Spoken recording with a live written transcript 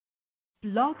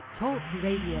Blog Talk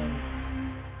Radio.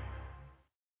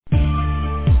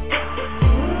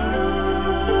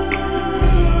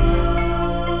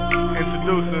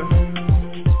 Introducing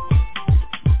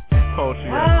Poetry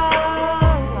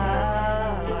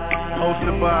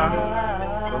hosted by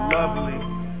the lovely,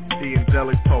 the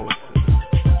angelic poet.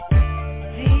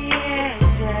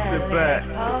 Sit back,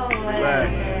 relax,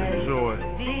 enjoy.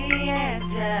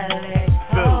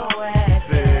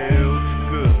 Feels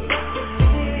good,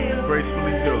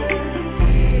 gracefully yours.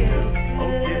 Oh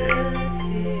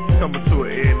yeah, coming to an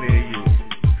end near you.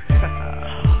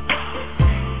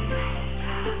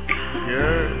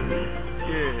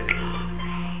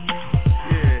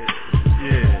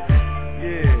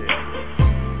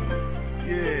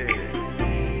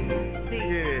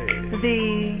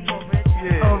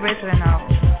 oRiGiNaL.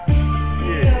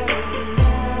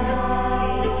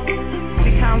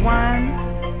 Become one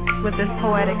with this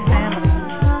poetic family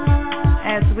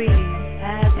as we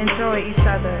enjoy each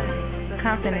other's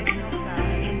company.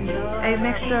 A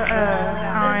mixture of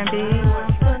R&B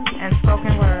and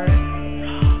spoken word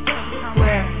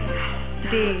with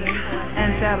the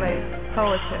angelic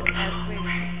poetry.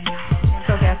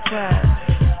 So guess what?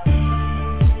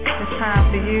 It's time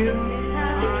for you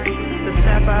to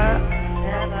step up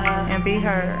and be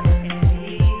heard.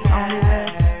 Only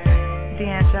with the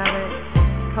angelic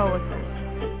poetess.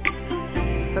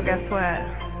 So guess what?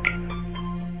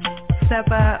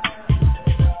 Step up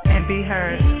and be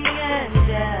heard. The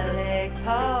angelic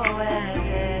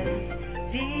poetess.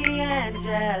 The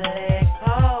angelic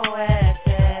poetess.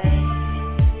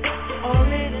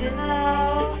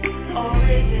 Original,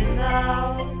 original,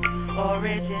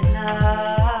 original.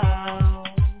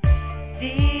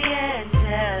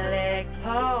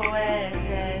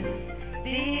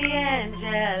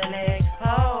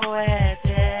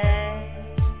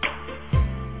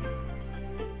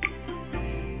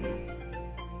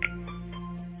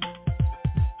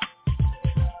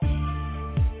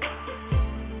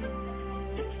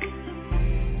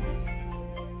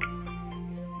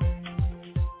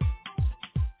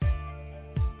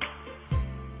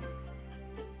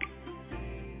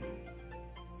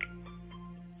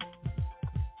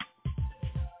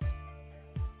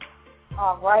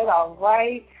 All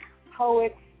right.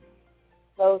 Poets,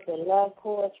 those that love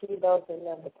poetry, those that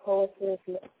love the poetess,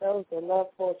 those that love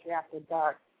poetry after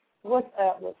dark. What's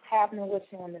up? What's happening with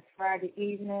you on this Friday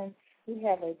evening? We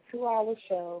have a 2-hour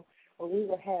show where we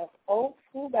will have old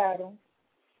school battle,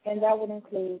 and that would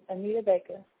include Anita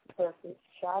versus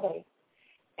Sade,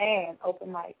 and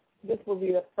open mic. This will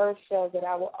be the first show that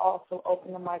I will also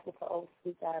open the mic for old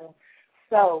school battle.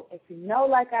 So if you know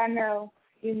like I know,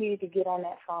 you need to get on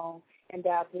that phone and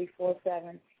dial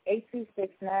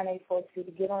 347-826-9842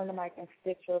 to get on the mic and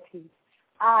spit your piece.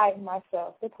 I,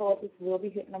 myself, the poetess, will be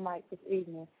hitting the mic this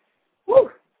evening.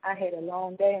 Woo! I had a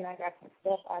long day, and I got some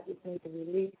stuff I just need to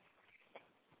release,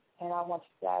 and I want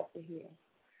you guys to hear.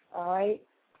 All right?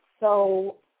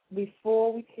 So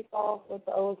before we kick off with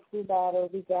the old school battle,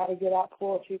 we got to get our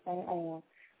poetry thing on.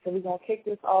 So we're going to kick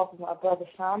this off with my brother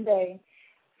Sade,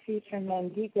 featuring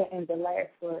Anita in the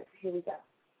last word. Here we go.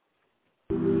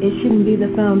 It shouldn't be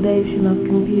the foundation of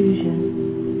confusion.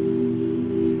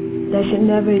 There should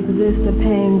never exist the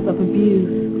pangs of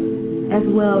abuse, as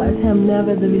well as him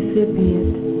never the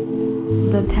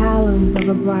recipient, the talons of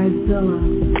a bridezilla.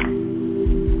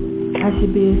 I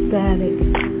should be ecstatic,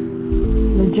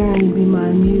 the journey be my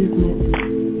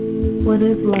amusement. What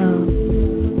is love?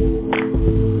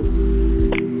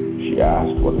 She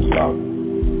asked, what is love?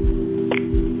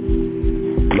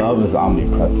 Love is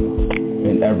omnipresent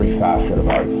in every facet of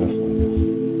our existence.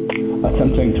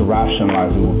 Attempting to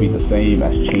rationalize it will be the same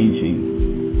as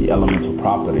changing the elemental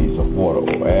properties of water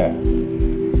or air.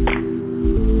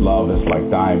 Love is like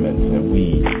diamonds, and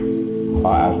we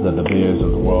are as the De Beers of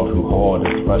the world who hoard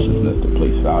its preciousness to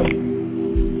place value,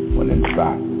 when in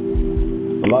fact,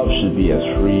 love should be as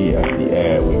free as the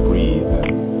air we breathe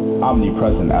and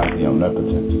omnipresent as the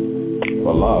omnipotent.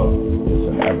 For love is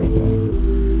in everything,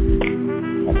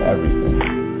 and everything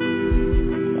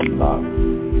in love.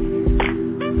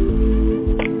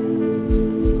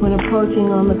 When approaching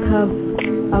on the cusp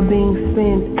of being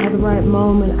spent, at the right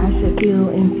moment I should feel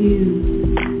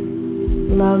infused.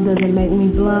 Love doesn't make me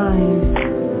blind,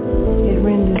 it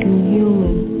renders me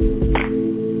human.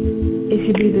 It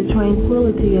should be the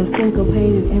tranquility of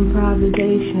syncopated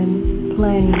improvisation,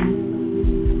 playing,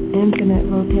 infinite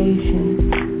rotation,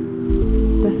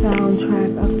 the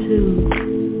soundtrack of two.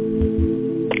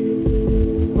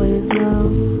 What is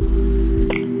love?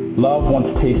 Love once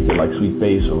tasted like sweet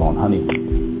basil on honeydew.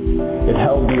 It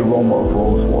held the aroma of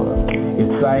rosewater. It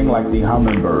sang like the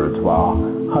hummingbirds while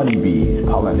honeybees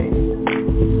pollinated.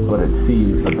 but it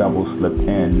seems the devil slipped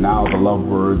in. Now the love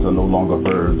words are no longer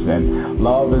verbs, and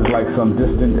love is like some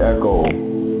distant echo,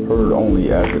 heard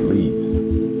only as it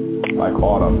leaves. Like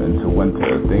autumn into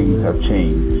winter, things have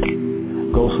changed.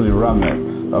 Ghostly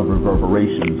remnants of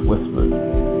reverberations whispered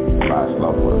last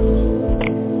love words.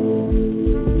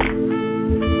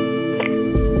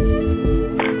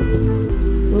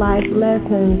 Life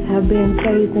lessons have been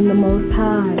faith in the Most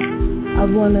High of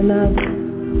one another.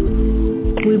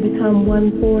 We become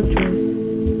one fortress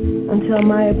until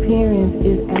my appearance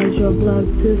is as your blood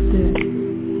sister,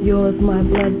 yours my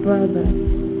blood brother.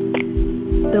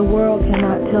 The world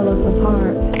cannot tell us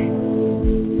apart.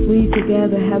 We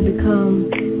together have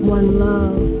become one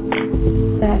love.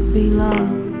 That be love.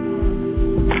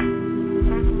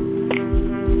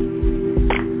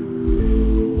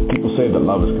 People say that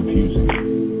love is confusing,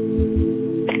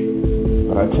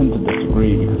 but I tend to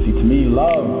disagree because, see, to me,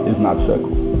 love is not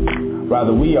fickle.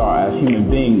 Rather, we are, as human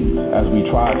beings, as we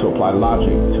try to apply logic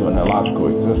to an illogical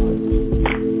existence.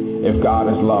 If God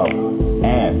is love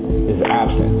and is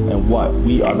absent in what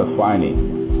we are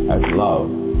defining as love,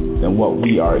 then what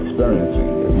we are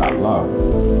experiencing is not love,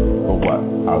 but what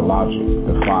our logic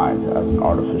defines as an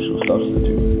artificial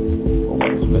substitute for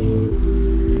what is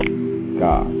missing.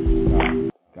 God, God,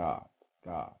 God,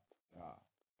 God.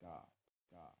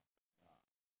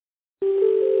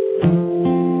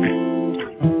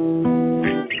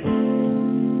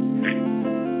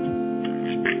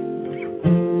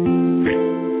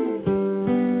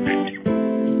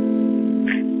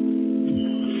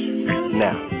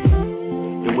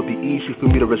 For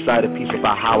me to recite a piece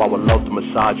about how I would love to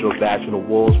massage your vaginal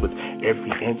walls with every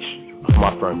inch of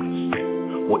my firmness,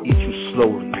 or eat you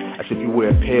slowly as if you were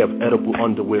a pair of edible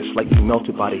underwear slightly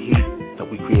melted by the heat that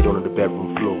we create on the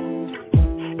bedroom floor.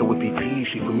 It would be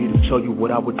easy for me to tell you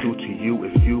what I would do to you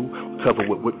if you were covered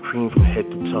with whipped cream from head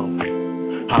to toe.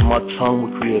 How my tongue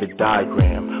would create a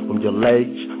diagram from your legs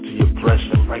to your breasts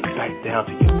and right back down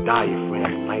to your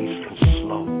diaphragm, nice and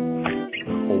slow.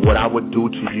 Or what I would do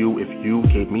to you if you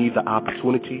gave me the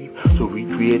opportunity to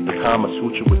recreate the Kama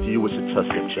Sutra with you as a test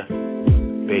picture.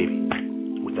 Baby,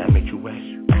 would that make you wet?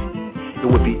 It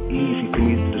would be easy for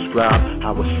me to describe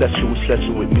how a sexual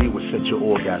session with me would set your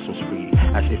orgasms free,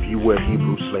 as if you were a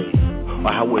Hebrew slave.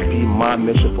 Or how it would be my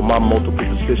mission for my multiple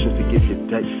positions to give your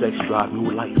dead sex drive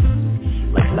new life,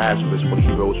 like Lazarus when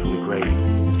he rose from the grave.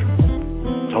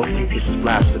 Don't think this is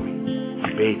blasphemy.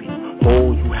 Baby,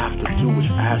 all you have to do is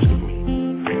ask of me,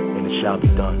 and it shall be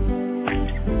done.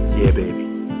 Yeah, baby,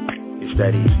 it's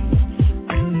that easy.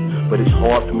 But it's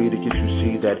hard for me to get you to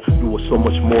see that you are so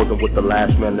much more than what the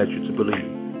last man led you to believe.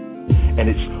 And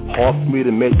it's hard for me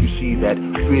to make you see that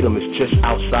freedom is just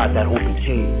outside that open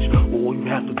cage. All you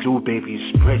have to do, baby,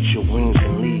 is spread your wings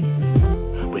and leave.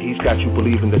 But he's got you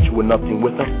believing that you were nothing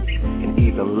with him, and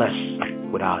even less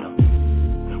without him.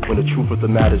 When the truth of the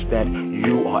matter is that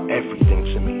you are everything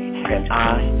to me, and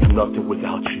I am nothing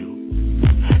without you.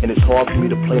 And it's hard for me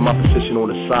to play my position on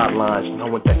the sidelines,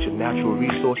 knowing that your natural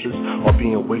resources are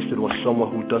being wasted on someone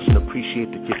who doesn't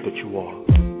appreciate the gift that you are.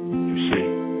 You see,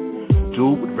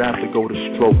 dude would rather go to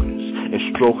strokers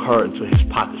and stroke her until his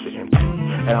pockets are empty.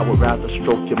 And I would rather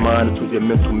stroke your mind until your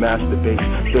mental masturbates,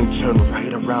 then turn right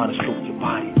around and stroke your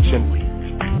body gently,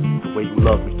 the way you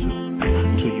love me to,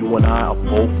 until you and I are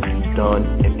both done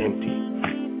and empty.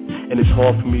 And it's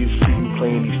hard for me to see you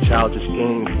playing these childish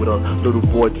games with a little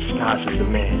boy disguised as a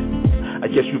man. I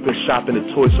guess you've been shopping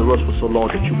at Toys R Us for so long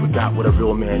that you forgot what a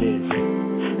real man is.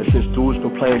 And since dude's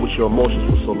been playing with your emotions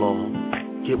for so long,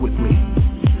 get with me,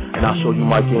 and I'll show you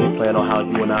my game plan on how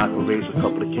you and I can raise a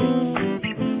couple of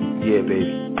kids. Yeah,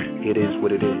 baby, it is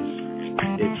what it is.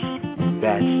 It's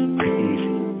that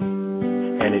easy.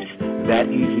 And it's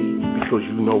that easy because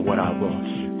you know what I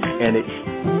want. And it's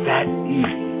that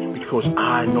easy because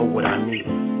I know what I need.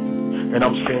 And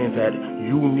I'm saying that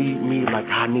you need me like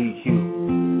I need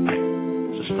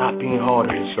you. So stop being hard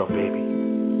on yourself, baby,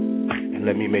 and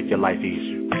let me make your life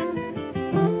easier.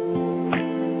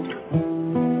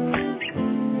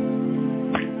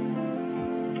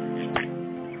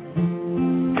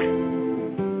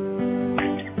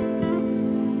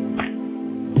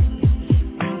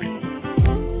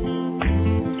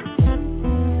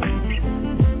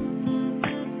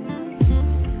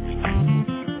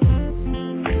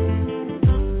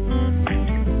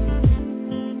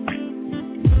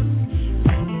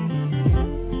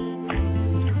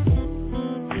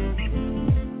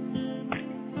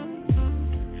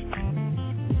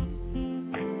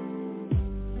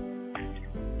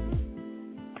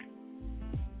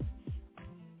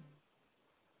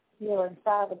 You're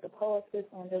inside of the poetess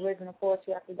on the original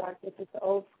poetry after dark. This is the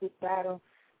old school battle.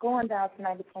 going down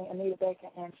tonight between Anita Baker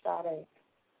and Sade.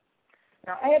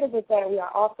 Now, added with that, we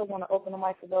also want to open the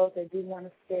mic for those that do want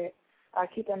to sit.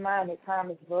 Keep in mind that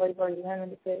time is very, very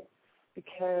limited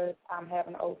because I'm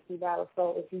having an OC battle.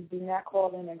 So if you do not call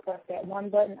in and press that one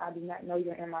button, I do not know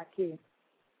you're in my queue.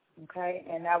 Okay?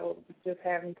 And that will just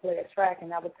have me play a track, and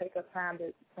that would take up time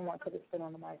that someone could have sit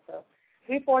on the mic. So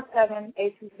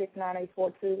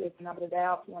 347-826-9842 is the number to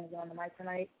dial if you want to get on the mic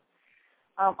tonight.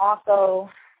 Also,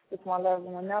 just want to let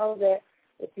everyone know that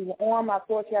if you were on my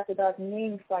Poetry After Dark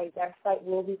meme site, that site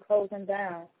will be closing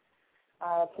down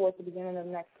towards the beginning of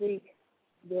next week.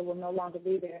 They will no longer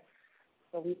be there.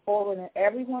 So we forwarding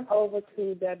everyone over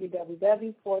to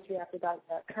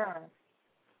www.poetryafterdark.com.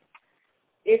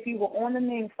 If you were on the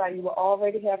meme site, you will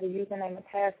already have the username and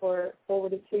password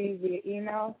forwarded to you via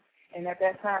email, and at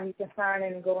that time you can sign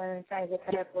in and go in and change the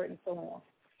password and so on.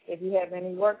 If you have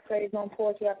any work saved on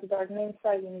Poetry After Dark meme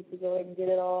site, you need to go ahead and get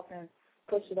it off and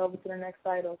push it over to the next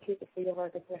site or keep it for your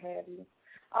records to have you.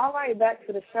 All right, back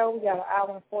to the show. We got an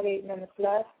hour and 48 minutes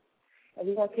left. And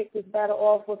we're going to kick this battle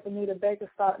off with Anita Baker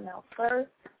starting out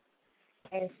first.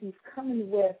 And she's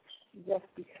coming with Just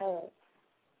Because.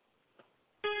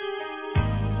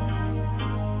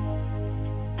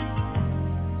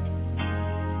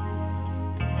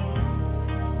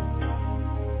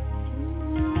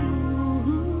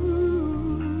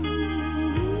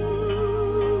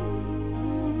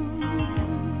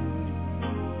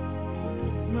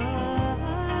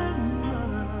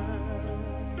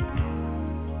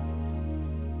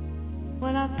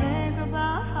 When I think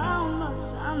about how much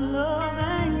I'm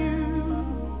loving you,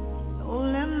 no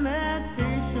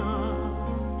limitation,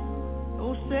 no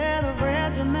set of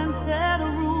regimen, set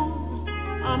of rules.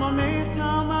 I'm amazed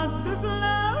how much this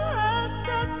love has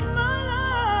touched my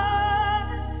life.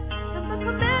 And the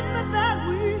commitment that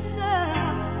we share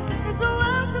is a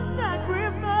worth of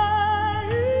sacrifice.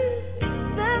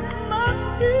 There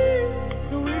must be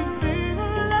sweet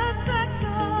feeling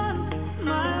affection,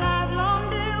 my lifelong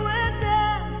dear with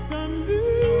dance and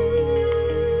beat.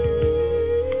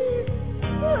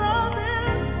 Love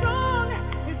is strong,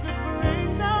 it just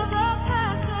brings out the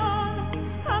passion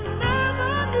I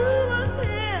never knew was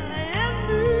here in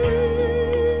me.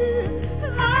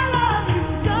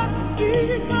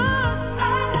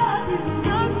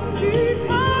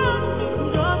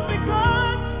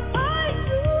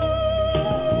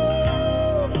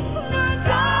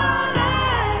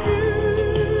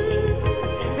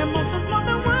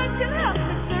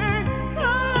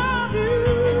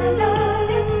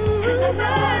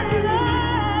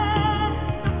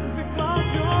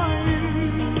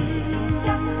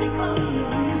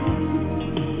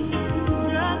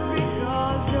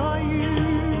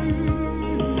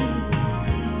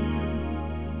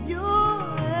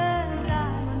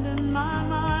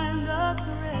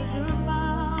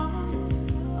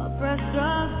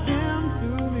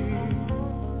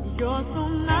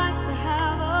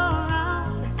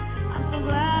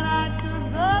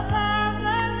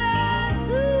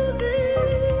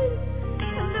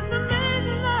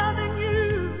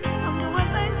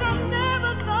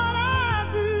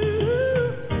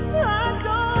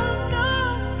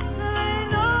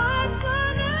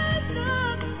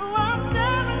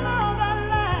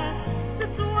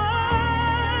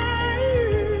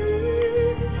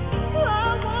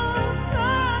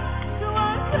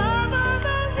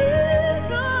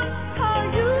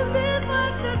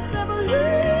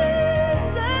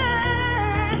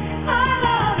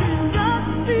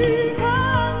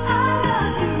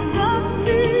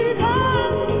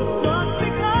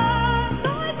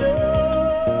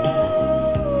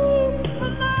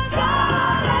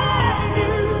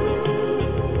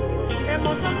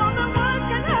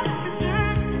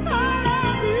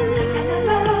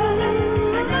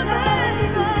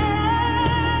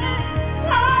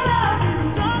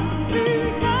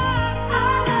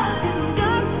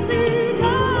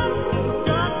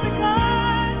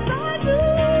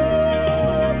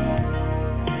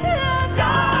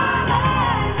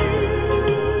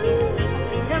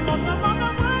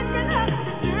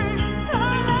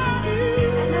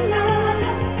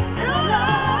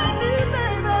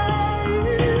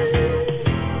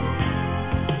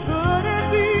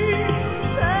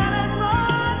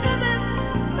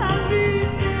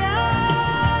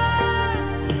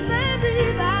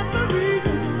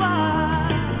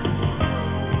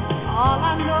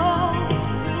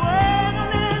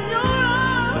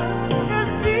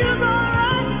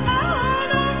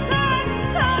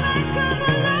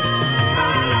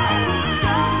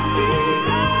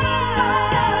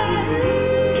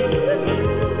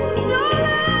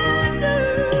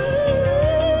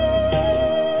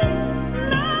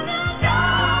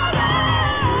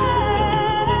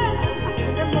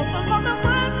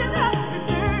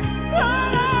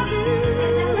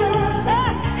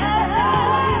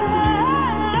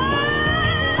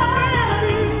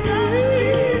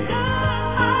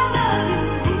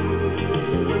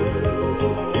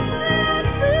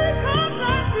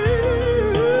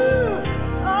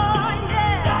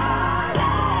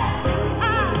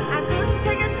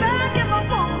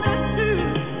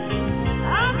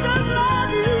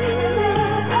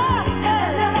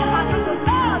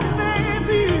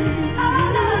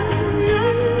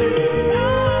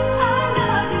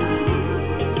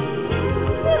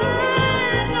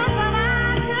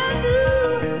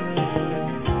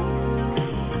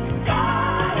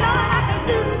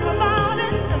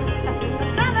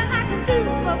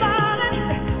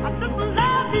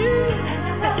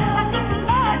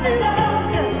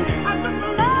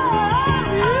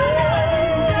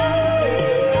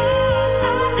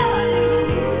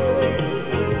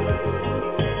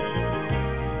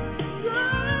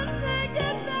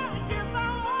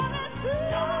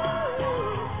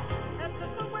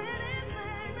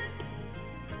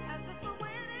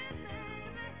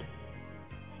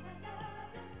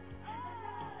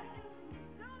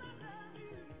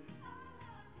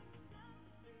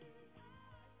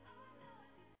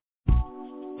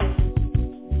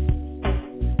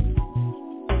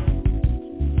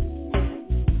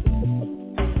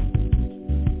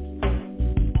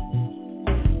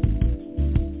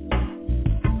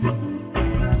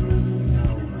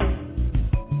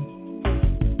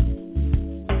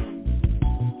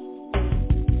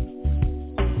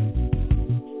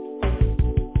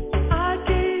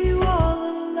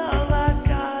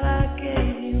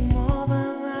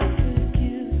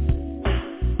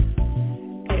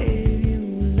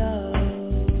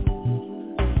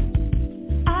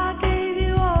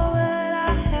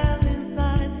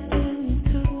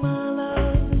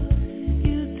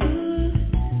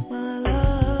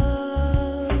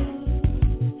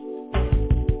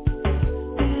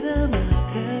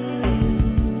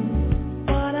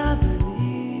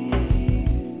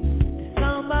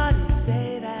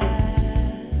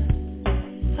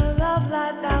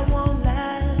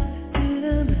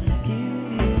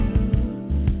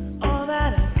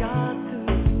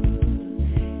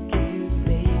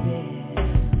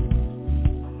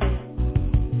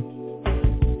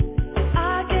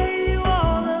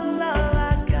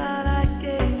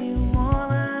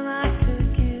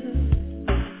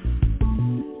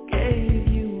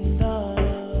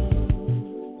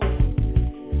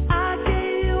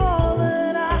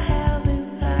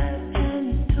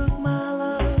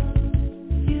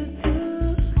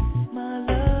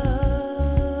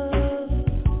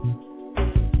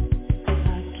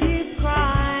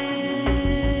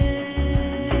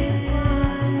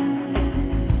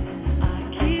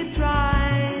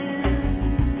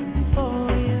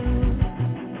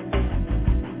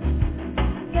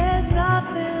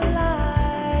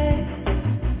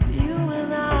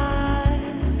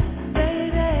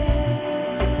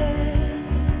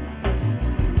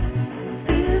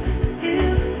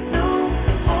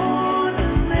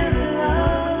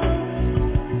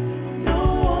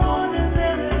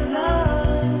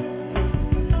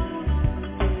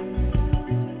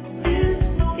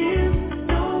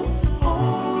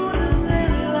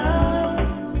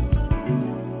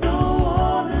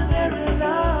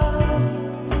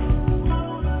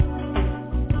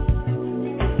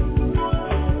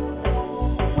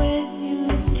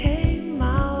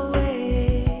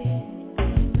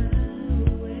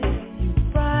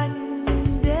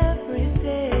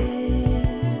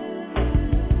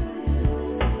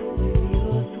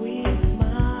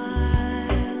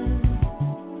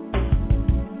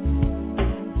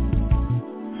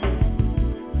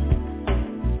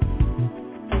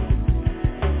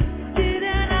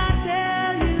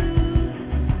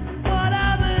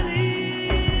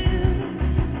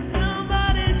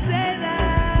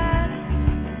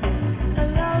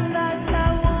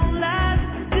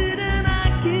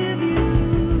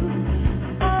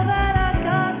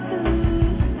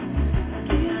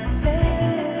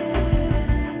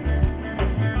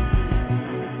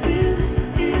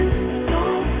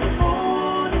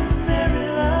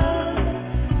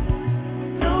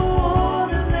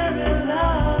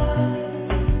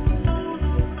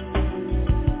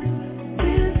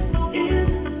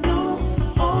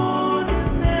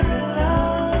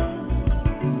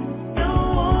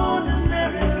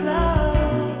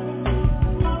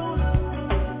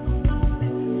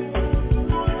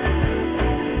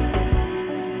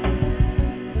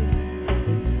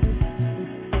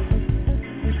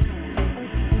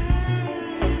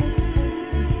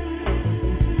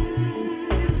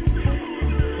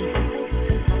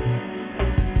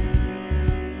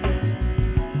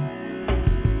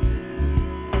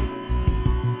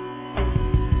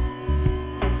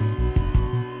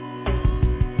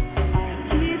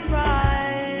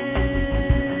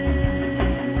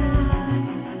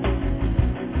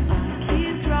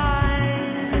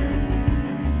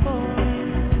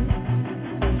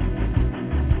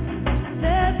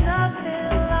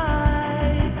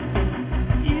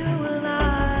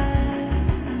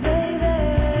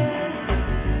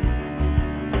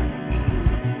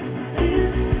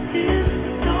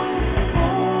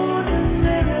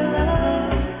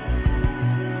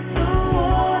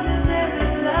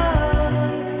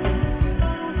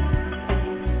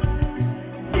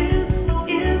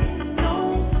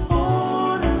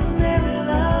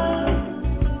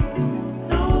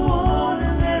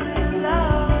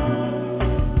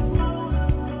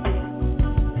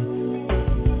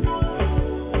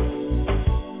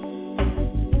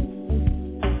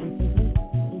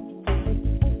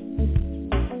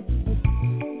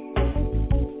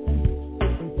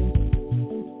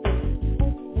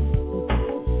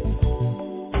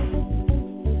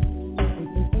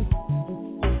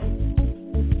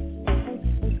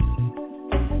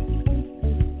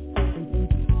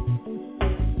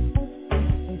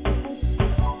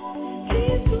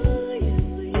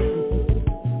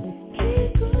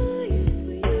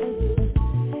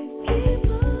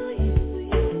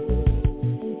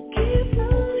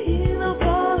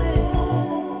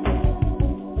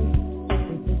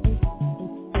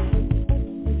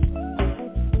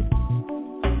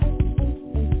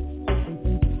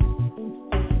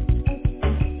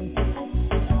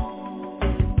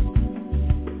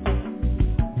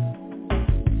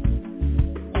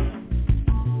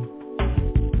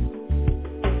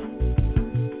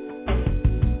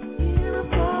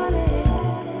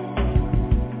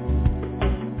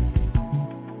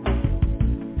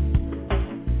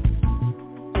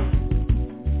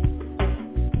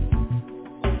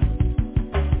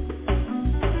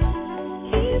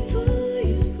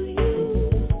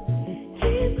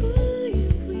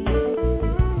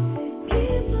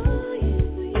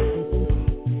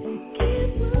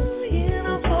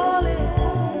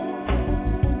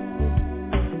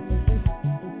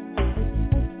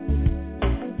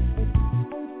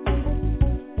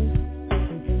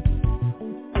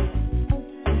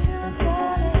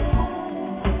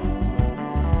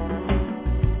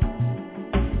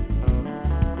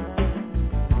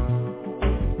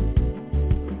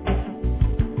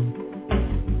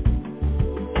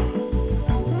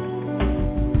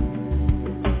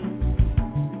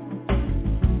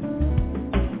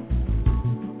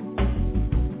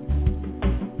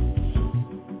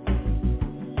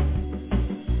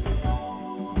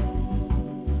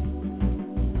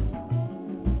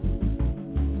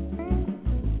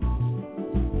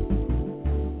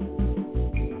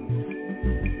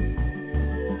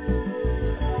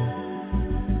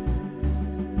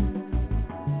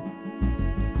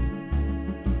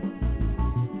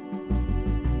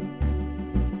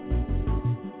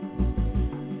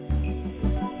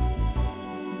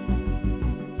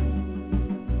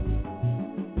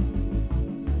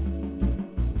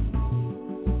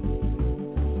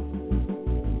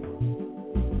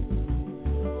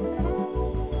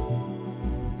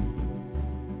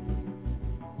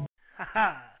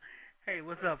 Hey,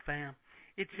 what's up, fam?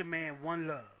 It's your man, One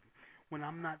Love. When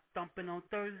I'm not thumping on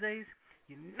Thursdays,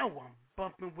 you know I'm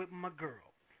bumping with my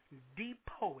girl, the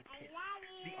poetess,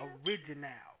 the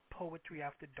oRiGiNaL, Poetry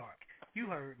After Dark. You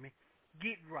heard me.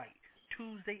 Get right.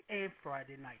 Tuesday and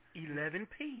Friday night, 11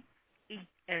 p.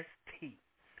 EST.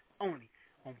 Only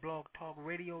on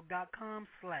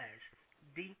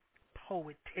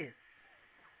blogtalkradio.com/thepoetess.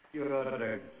 You're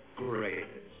the greatest.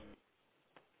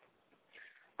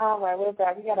 All right, we're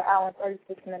back. We got an hour and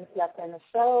 36 minutes left in the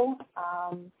show.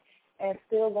 And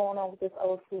still going on with this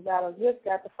old school battle. Just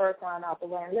got the first round out the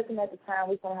way. And looking at the time,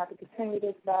 we're going to have to continue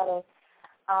this battle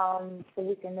so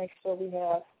we can make sure we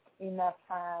have enough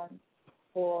time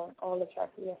for all the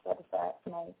tracks we have set aside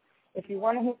tonight. If you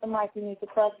want to hit the mic, you need to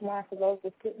press 1 for those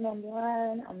that's sitting on the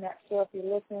line. I'm not sure if you're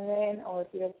listening in or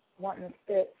if you're wanting to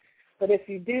spit. But if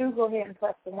you do, go ahead and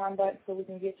press the 1 button so we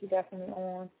can get you definitely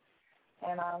on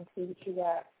and see what you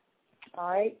got. All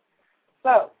right?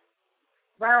 So,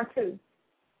 round 2.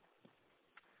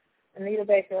 Anita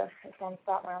Baker is going to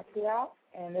start round 2 out,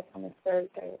 and this one is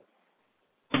third tale.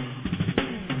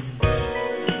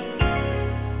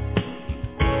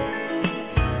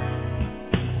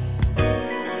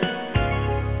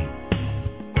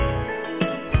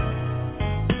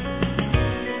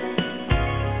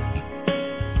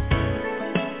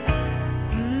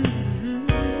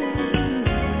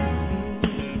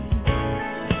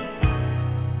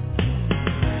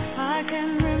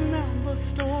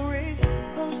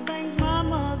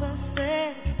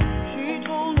 She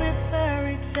told me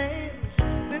fairy tales.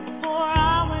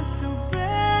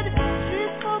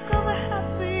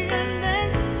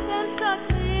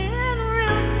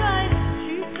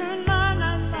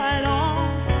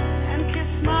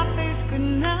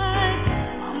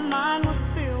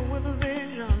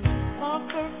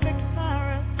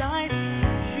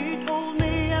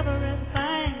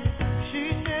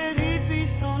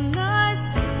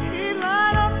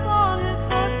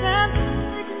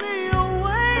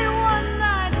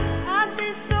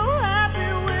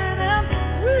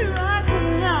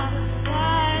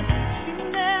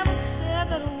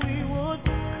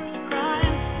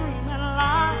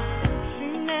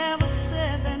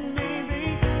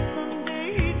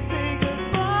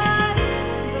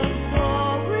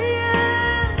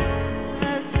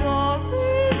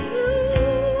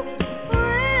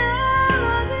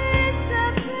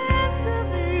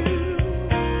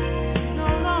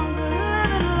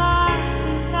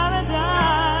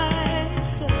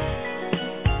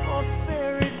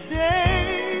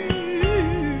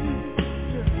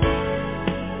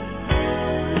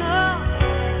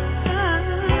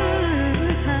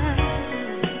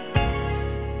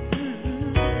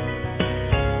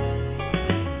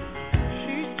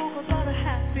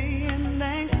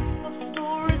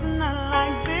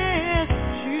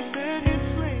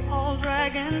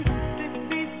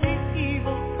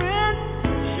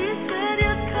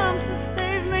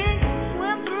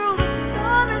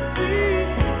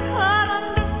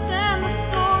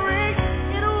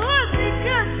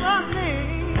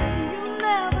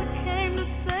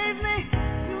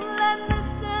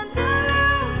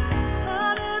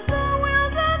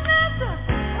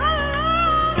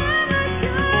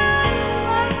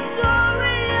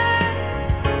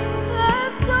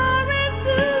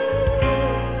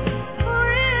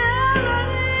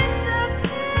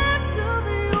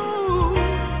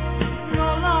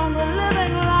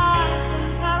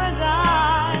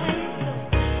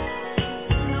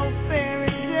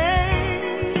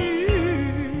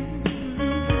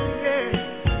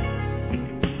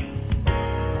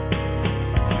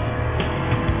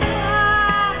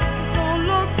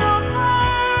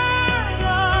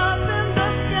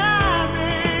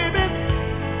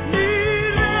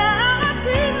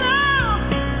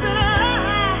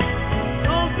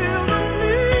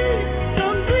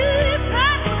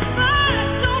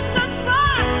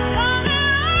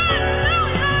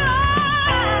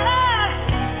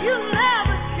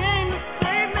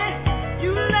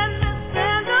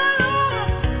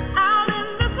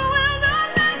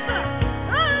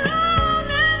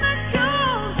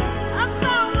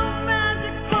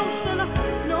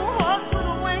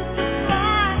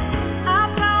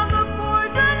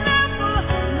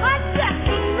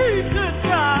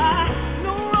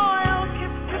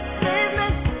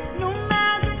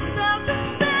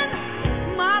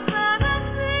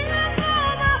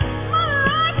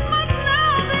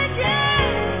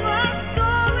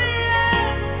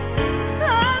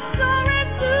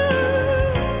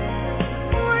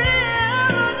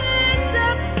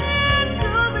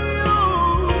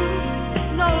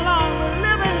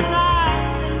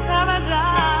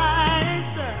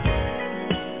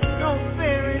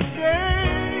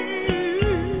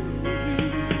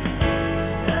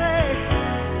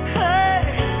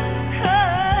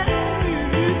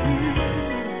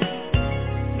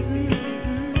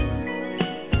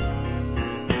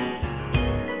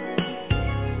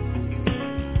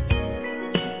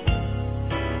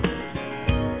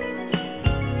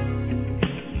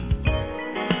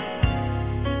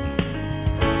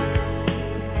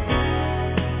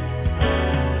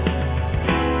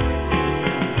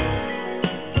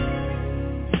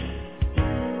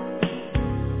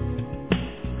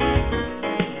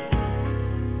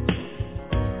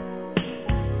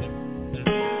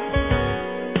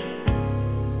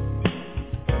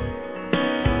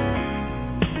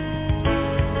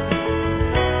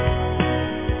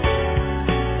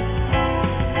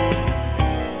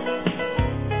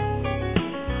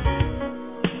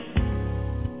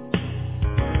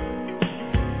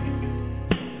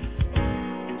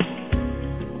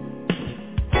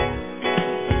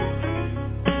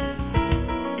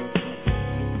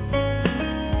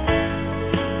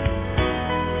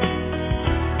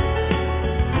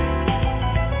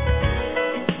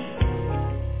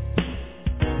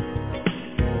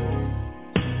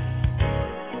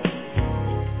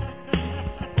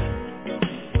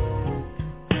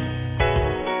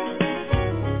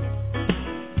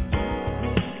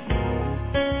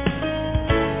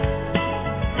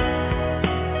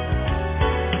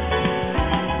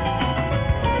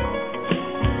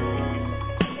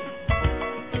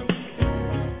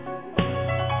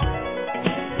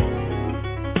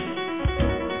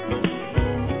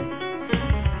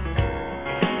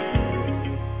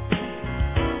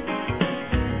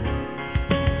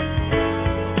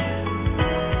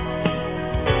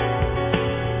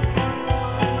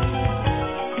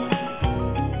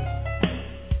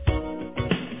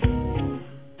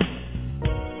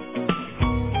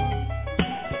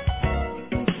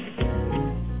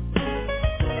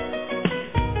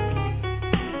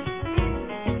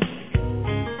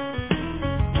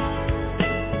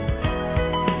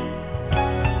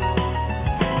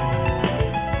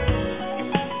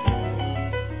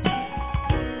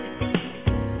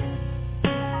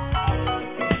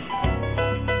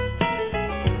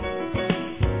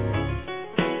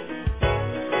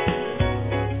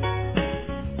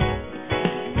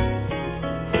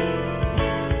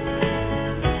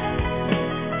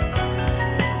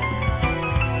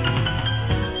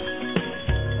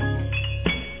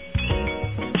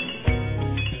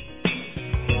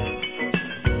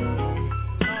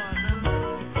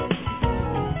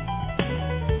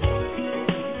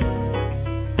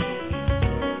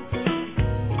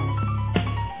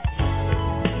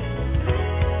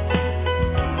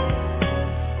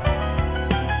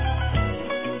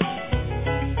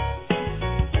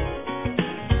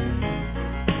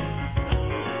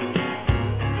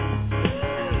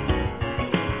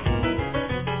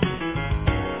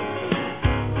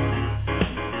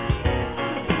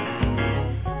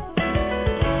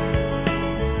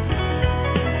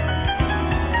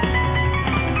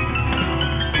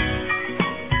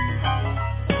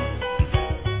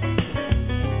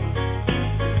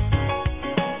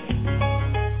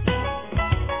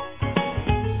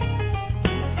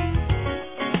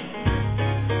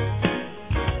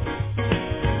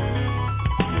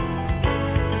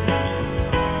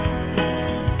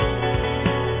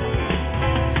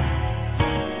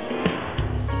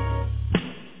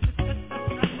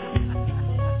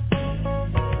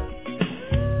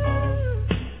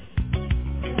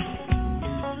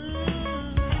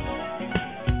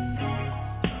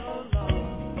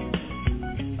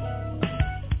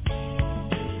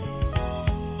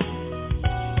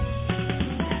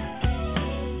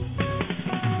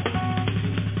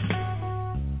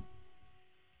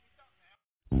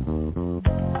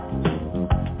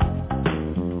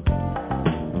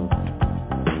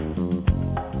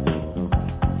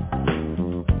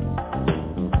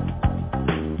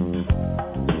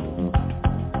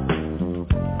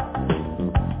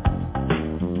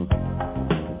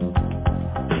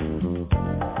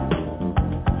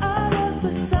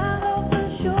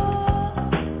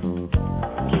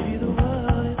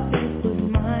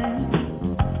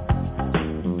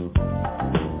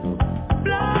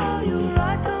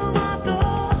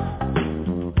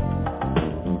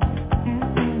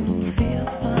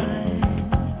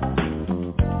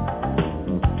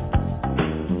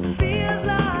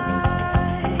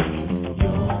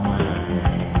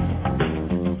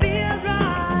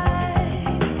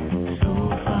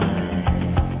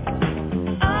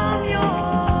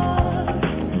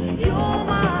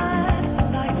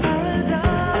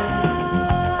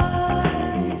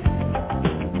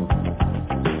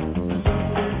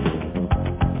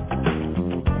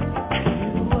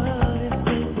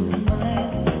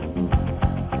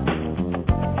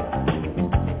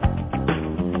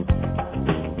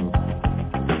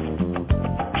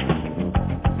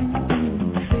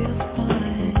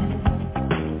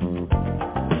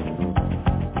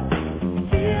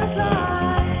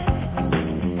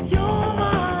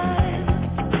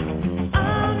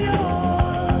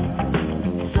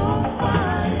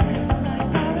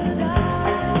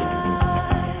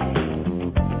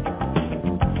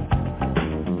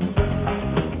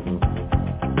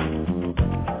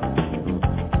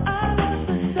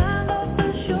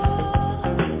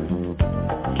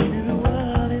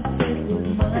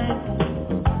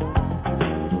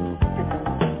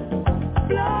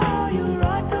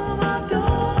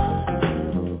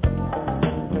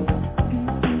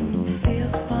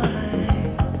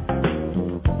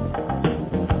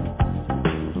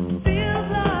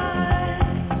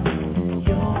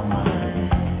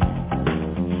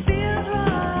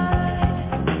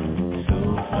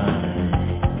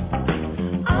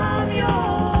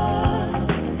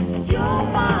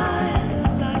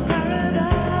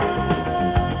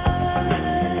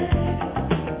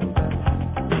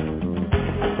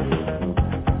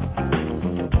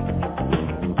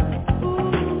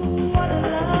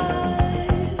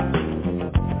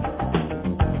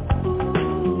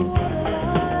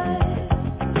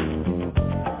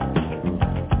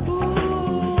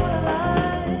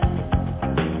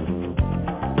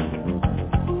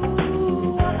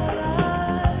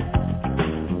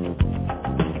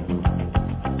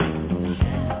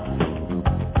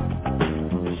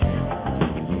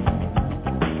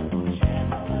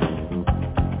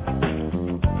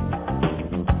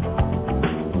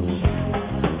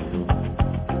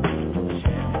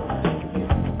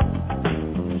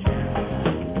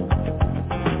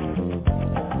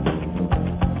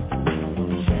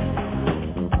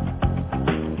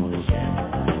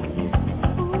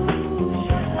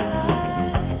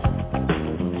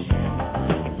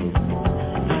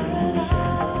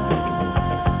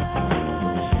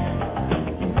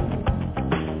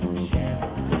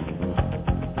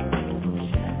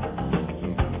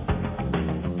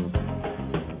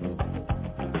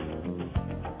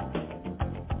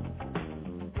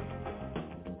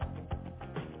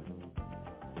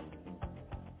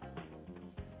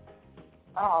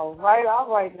 All right.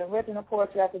 The original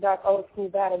poetry at the Dark-Ole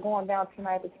Skool BATTLE going down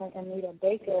tonight between Anita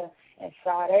Baker and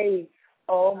Sade.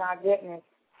 Oh, my goodness.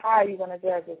 How are you going to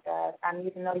judge this, guys? I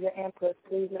need to know your input.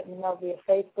 Please let me know via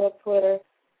Facebook, Twitter.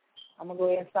 I'm going to go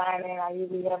ahead and sign in. I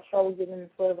usually have trouble getting in the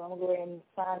Twitter, but I'm going to go ahead and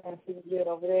sign in and see what's good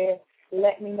over there.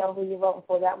 Let me know who you're voting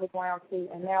for. That was round 2.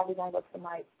 And now we're going to go to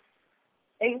Mike.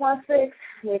 816,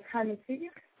 we're coming to you.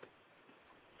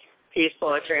 Peace,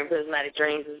 Poetry, and Prismatic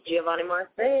Dreams is Giovanni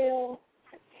Marcel.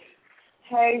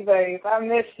 Hey, babe, I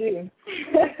missed you.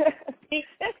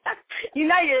 You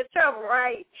know you're in trouble,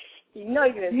 right? You know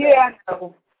you're in trouble. Yeah, I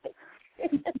know.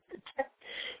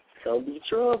 So be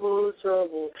trouble.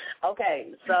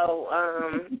 Okay, so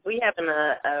we having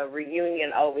a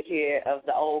reunion over here of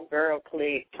the old girl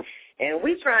clique, and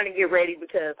we trying to get ready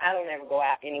because I don't ever go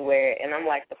out anywhere, and I'm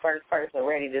like the first person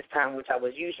ready this time, which I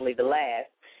was usually the last.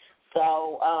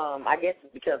 So I guess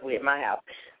it's because we're at my house.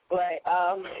 But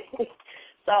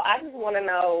so I just want to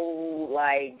know,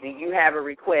 like, do you have a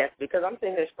request? Because I'm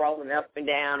sitting there scrolling up and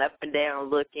down,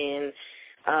 looking.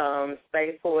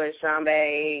 Space Force,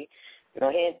 Shambe,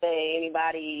 Gente,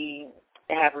 anybody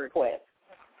have a request?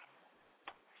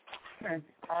 I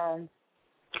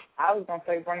was going to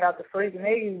say bring out the freaking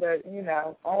eggs, but,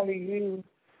 only you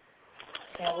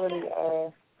can really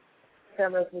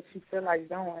tell us what you feel like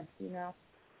doing,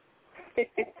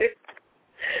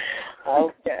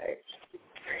 Okay.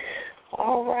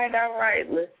 All right.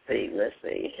 Let's see.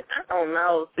 I don't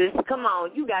know. Come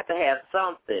on, you got to have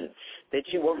something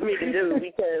that you want me to do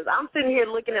because I'm sitting here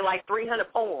looking at like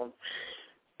 300 poems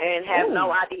and have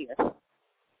no idea.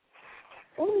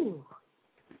 Ooh.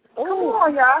 Come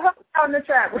on, y'all. Help out in the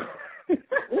chat.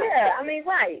 Yeah, I mean,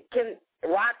 right. Can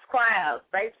rocks cry out?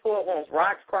 Space Force wants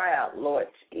rocks cry out. Lord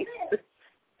Jesus.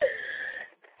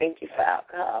 Thank you for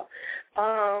alcohol.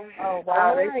 Oh,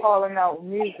 wow. Right. They calling out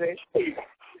music.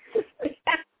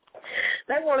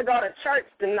 They want to go to church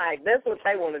tonight. That's what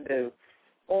they want to do.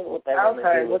 That's what they want to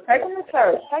do. Well, take them to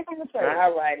church.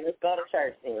 All right, let's go to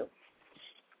church then.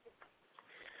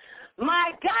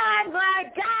 My God,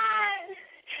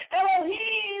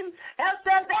 Elohim, El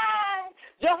Shaddai,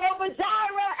 Jehovah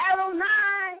Jireh,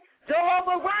 Adonai,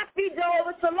 Jehovah Raphi,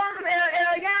 Jehovah Shalom, El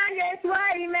Elyon,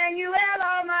 Yeshua, Emmanuel,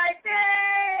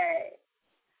 Almighty.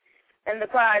 And the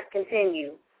cries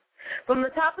continue. From the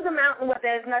top of the mountain where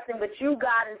there is nothing but you,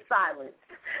 God, and silence,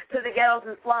 to the ghettos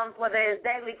and slums where there is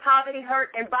daily poverty, hurt,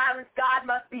 and violence, God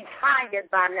must be tired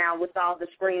by now with all the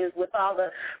screams, with all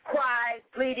the cries,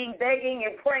 pleading, begging,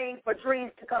 and praying for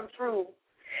dreams to come true.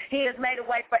 He has made a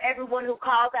way for everyone who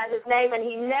calls out his name, and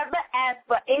he never asks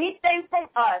for anything from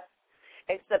us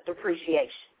except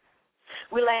appreciation.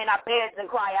 We lay in our beds and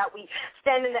cry out. We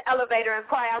stand in the elevator and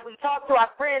cry out. We talk to our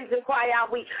friends and cry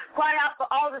out. We cry out for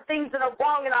all the things that are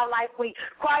wrong in our life. We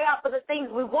cry out for the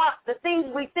things we want, the things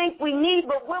we think we need.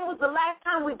 But when was the last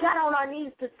time we got on our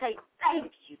knees to say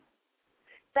thank you?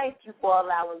 Thank you for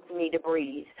allowing me to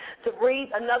breathe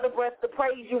another breath to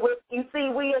praise you with. You see,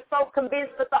 we are so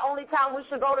convinced that the only time we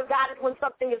should go to God is when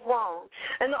something is wrong.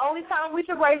 And the only time we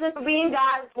should praise him for being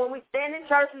God is when we stand in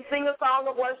church and sing a song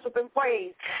of worship and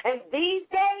praise. And these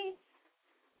days,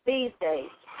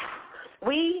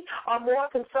 we are more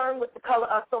concerned with the color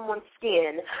of someone's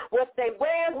skin, what they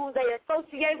wear, who they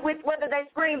associate with, whether they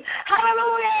scream,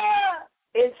 hallelujah,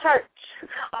 in church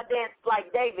or dance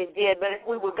like David did. But if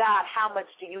we were God, how much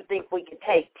do you think we could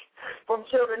take from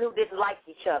children who didn't like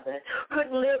each other,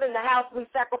 couldn't live in the house we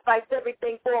sacrificed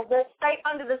everything for, won't stay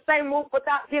under the same roof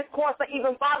without discourse or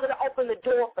even bother to open the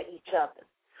door for each other?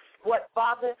 What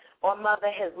father or mother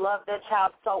has loved their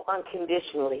child so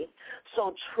unconditionally,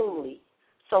 so truly,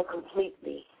 so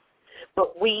completely?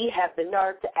 But we have the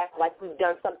nerve to act like we've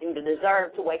done something to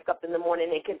deserve to wake up in the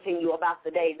morning and continue about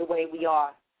the day the way we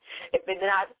are. If it had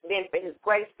not been for his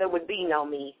grace, there would be no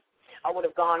me. I would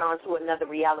have gone on to another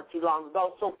reality long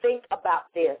ago. So think about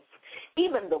this.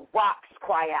 Even the rocks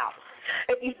cry out.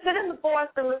 If you sit in the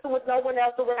forest and listen with no one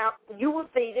else around, you will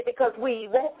see that because we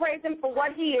won't praise him for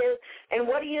what he is and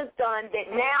what he has done, that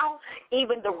now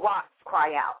even the rocks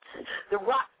cry out. The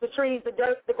rocks, the trees, the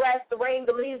dirt, the grass, the rain,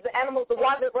 the leaves, the animals, the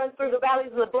water that runs through the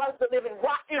valleys, and the bloods that live in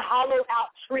rotten,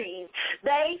 hollowed-out trees.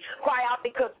 They cry out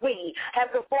because we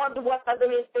have conformed to what other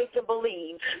men think and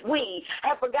believe. We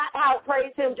have forgot how to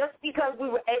praise him just because we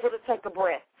were able to take a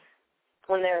breath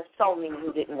when there are so many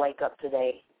who didn't wake up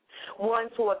today.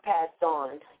 Ones who have passed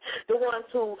on, the ones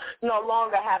who no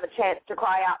longer have a chance to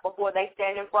cry out before they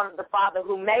stand in front of the Father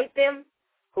who made them,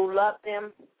 who loved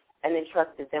them, and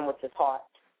entrusted them with his heart.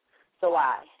 So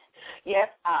I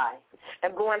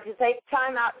am going to take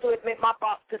time out to admit my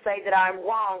faults, to say that I'm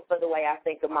wrong for the way I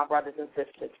think of my brothers and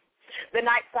sisters. The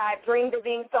nights I dreamed of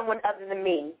being someone other than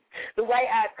me. The way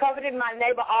I've coveted my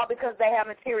neighbor all because they have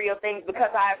material things,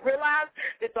 because I've realized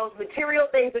that those material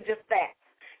things are just that,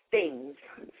 things.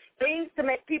 Things to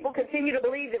make people continue to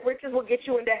believe that riches will get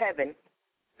you into heaven.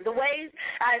 The ways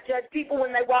I judge people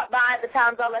when they walk by, the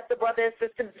times I left the brother and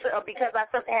sister because I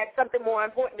had something more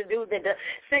important to do than to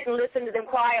sit and listen to them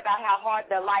cry about how hard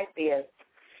their life is.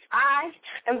 I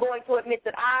am going to admit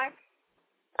that I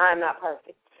am not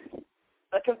perfect.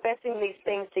 But confessing these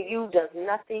things to you does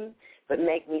nothing but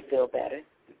make me feel better.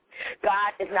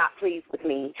 God is not pleased with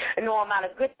me. And no amount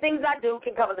of good things I do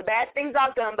can cover the bad things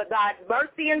I've done, but God's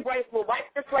mercy and grace will wipe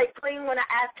the slate clean when I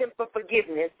ask him for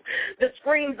forgiveness. The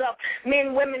screams of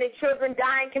men, women, and children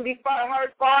dying can be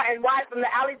heard far and wide from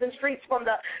the alleys and streets, from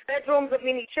the bedrooms of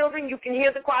many children. You can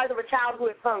hear the cries of a child who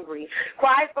is hungry,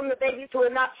 cries from the babies who are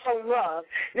not shown love,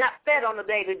 not fed on a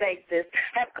daily basis,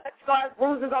 have cut scars,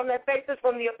 bruises on their faces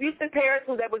from the abusive parents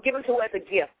who they were given to as a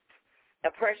gift,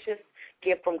 a precious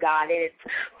gift from God. And it's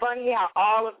funny how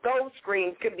all of those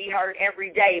screams can be heard every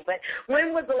day. But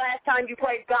when was the last time you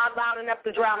praised God loud enough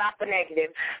to drown out the negative?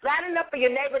 Loud enough for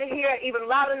your neighbor to hear, even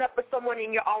loud enough for someone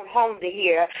in your own home to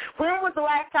hear? When was the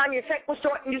last time your check was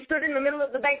short and you stood in the middle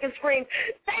of the bank and screamed,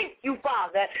 "Thank you,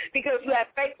 Father," because you have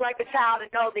faith like a child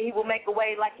and know that he will make a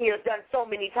way like he has done so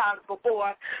many times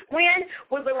before? When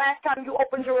was the last time you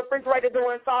opened your refrigerator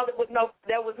door and saw that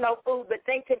there was no food, but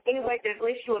thanked him anyway that at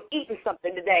least you have eaten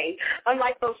something today?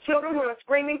 Unlike those children who are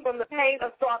screaming from the pain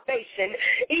of starvation,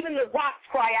 even the rocks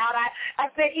cry out. I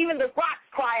said even the rocks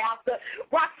cry out. The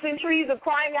rocks and trees are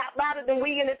crying out louder than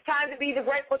we, and it's time to be the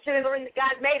grateful children that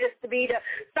God made us to be, to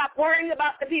stop worrying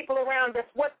about the people around us,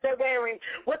 what they're wearing,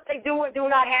 what they do or do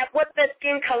not have, what their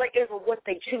skin color is, or what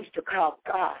they choose to call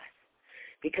God.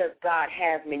 Because God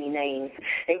has many names,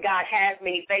 and God has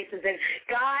many faces, and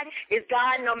God is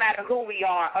God no matter who we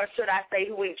are, or should I say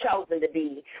who we've chosen to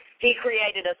be. He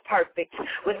created us perfect,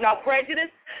 with no prejudice,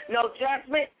 no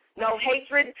judgment, no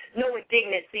hatred, no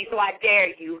indignancy. So I dare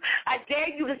you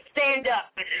to stand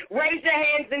up, raise your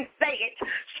hands and say it,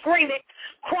 scream it,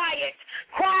 cry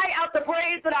out the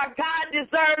praise that our God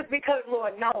deserves, because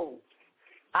Lord knows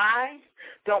I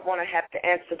don't want to have to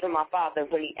answer to my Father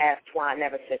when he asked why I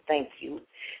never said thank you.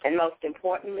 And most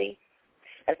importantly,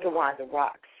 as to why the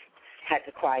rocks had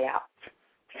to cry out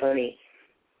for me.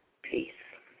 Peace.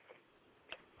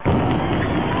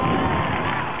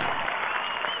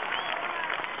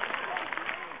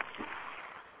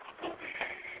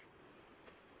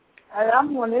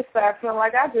 I'm on this side feeling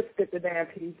like I just spit the damn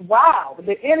piece. Wow,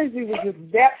 the energy was just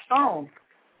that strong.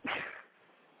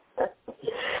 I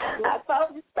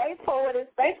told you, Space Forward is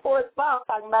fun,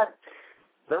 talking about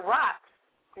the rocks.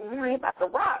 You ain't about the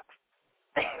rocks.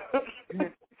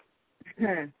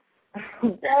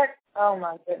 Oh,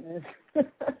 my goodness.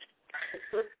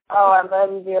 Oh, I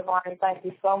love you, dear Barney. Thank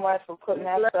you so much for putting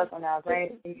that stuff on our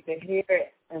radio. You can hear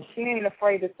it, and she ain't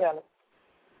afraid to tell it.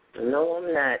 No,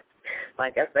 I'm not.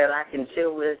 Like I said, I can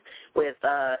chill with Sade,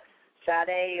 or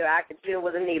I can chill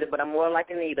with Anita, but I'm more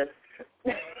like Anita.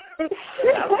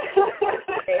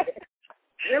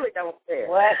 Really don't care.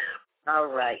 What? All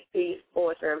right. Peace,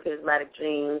 fortune, and prismatic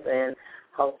dreams, and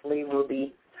hopefully we'll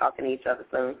be talking to each other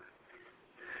soon.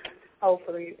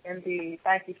 Hopefully, indeed.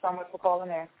 Thank you so much for calling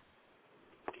in.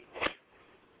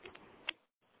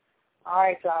 All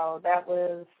right, y'all. That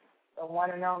was the one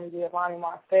and only Giovanni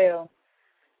Marcel.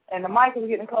 And the mic is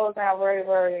getting closed down very,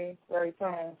 very, very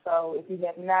soon. So if you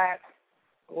have not,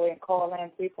 go ahead and call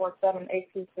in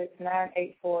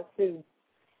 347-826-9842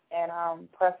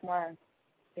 and press 1,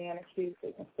 CNQ, so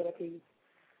you can spit a piece.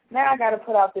 Now I got to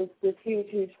put out this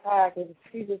huge package.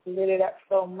 She just lit it up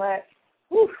so much.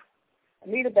 Whew.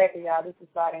 Anita Baker, y'all. This is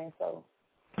Sade and Soul.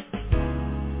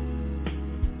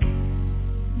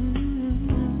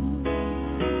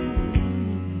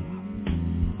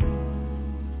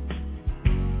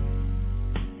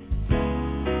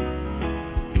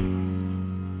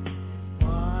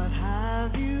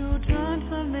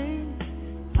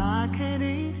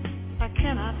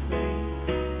 Cannot say,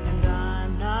 and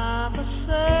I'm not the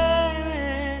same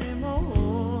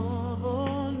anymore.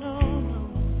 Oh, no.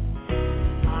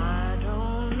 I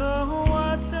don't know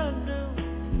what to do.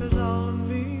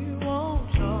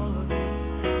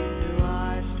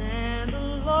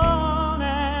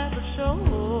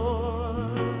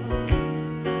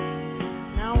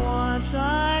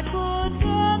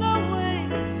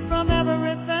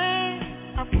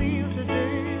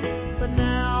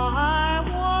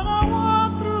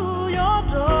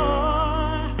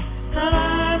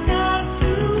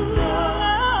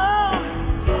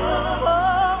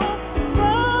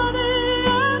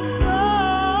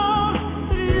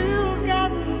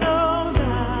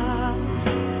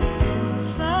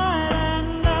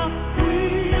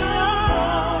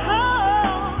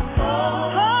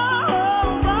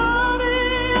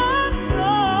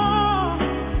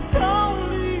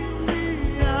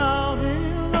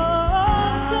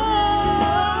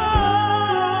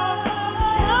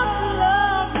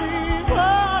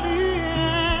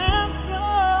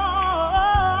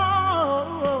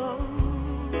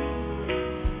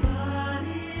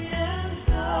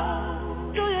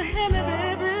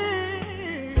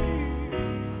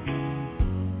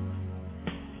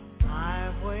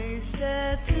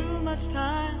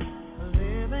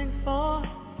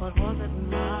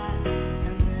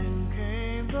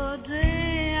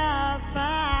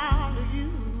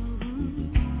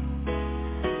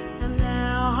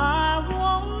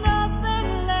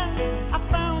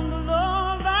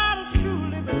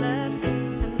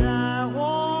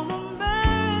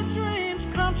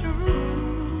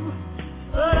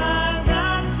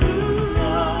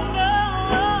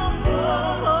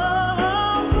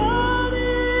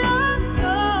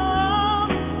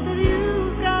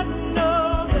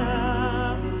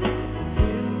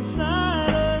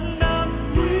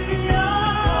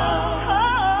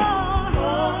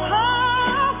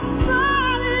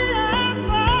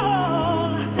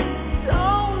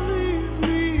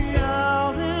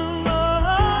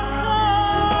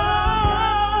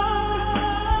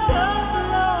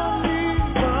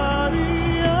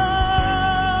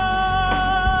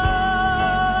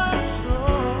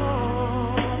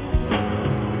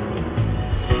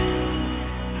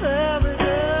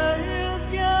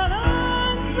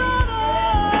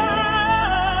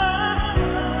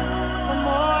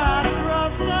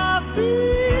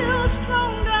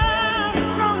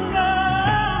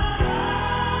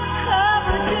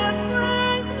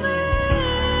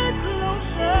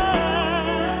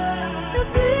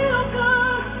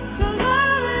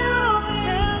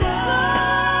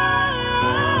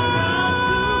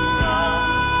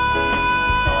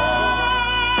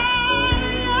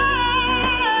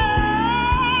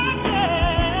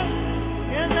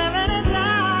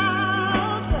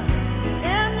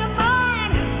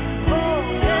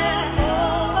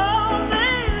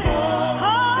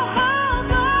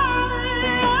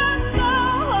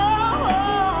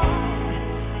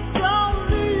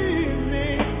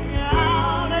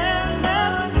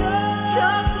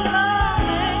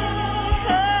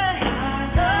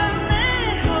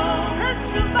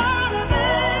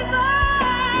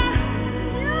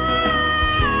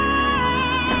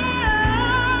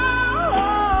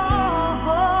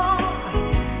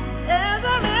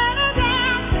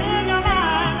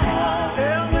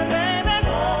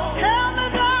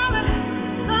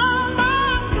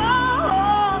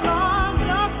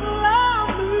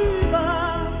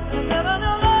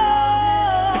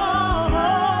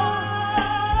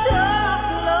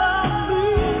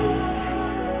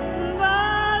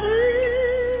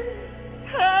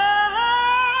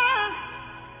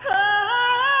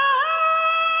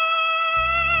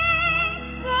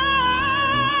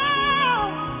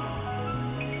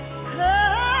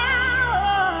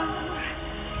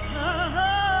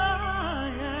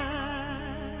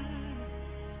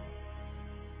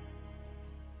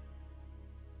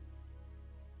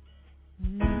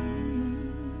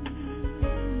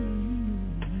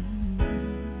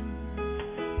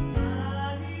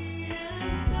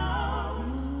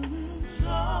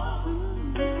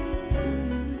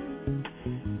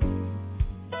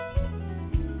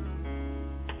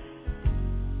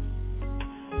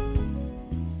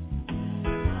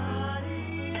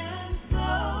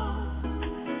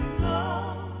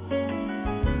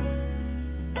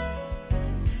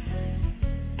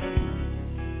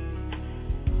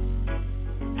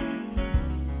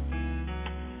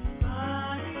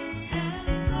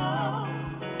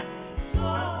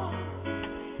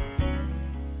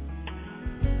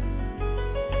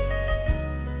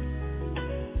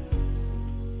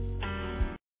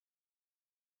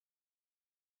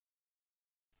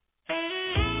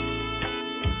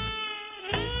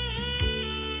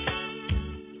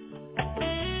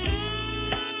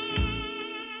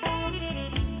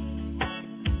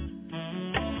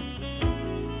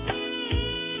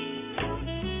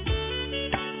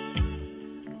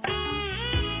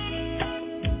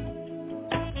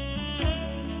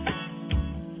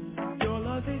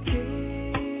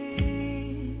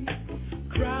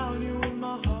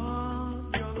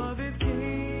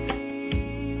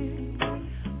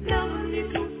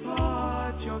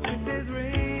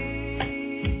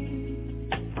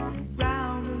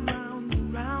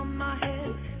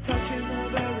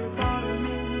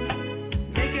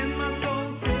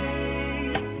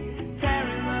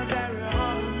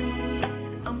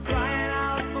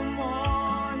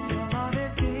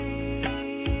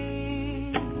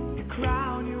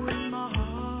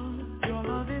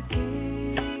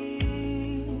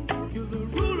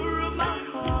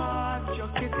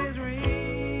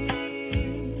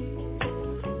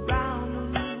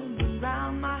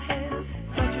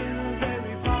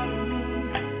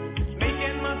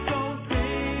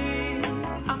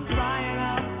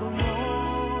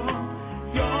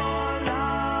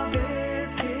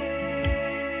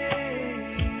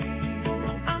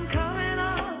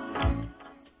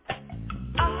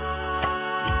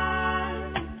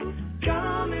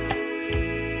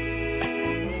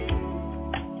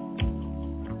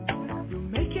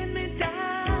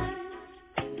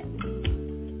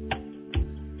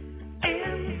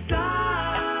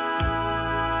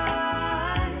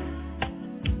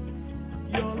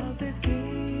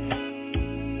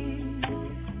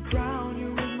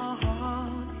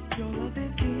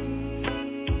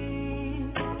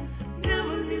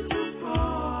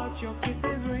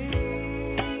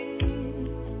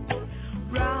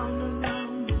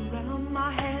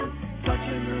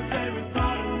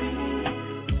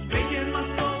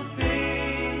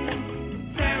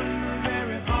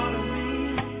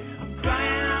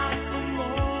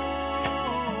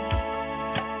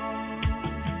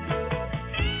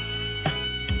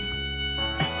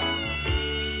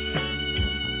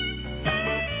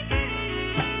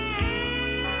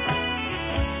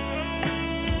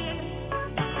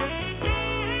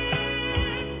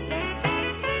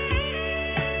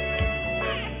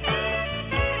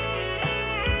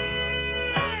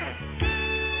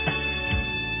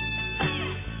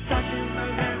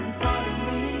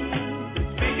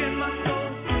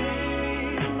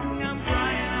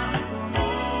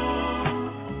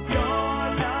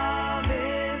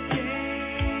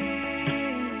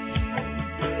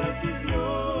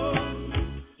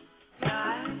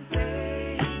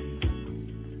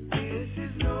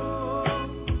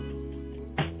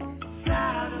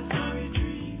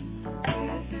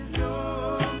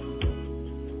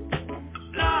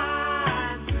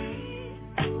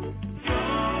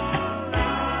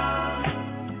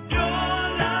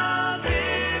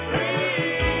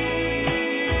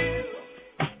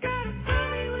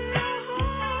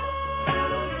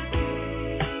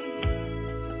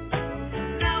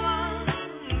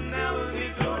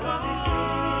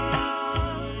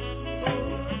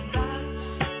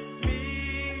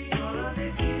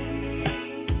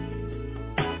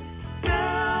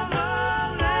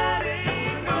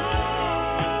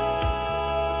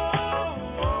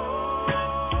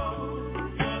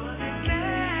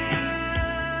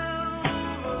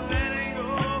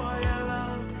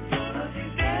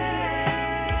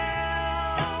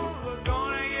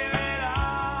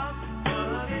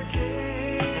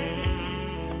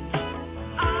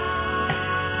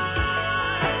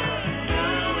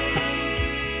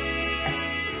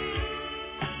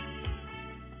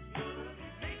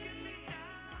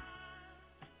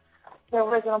 The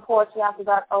original poetry after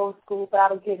Dark-Ole Skool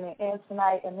BATTLE getting it in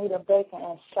tonight. Anita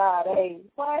and Sade.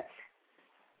 What?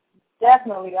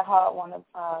 Definitely a hard one to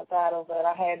battle, but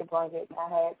I had to bring it. I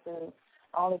had to.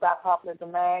 Only by popular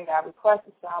demand. Got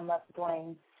requested, so I must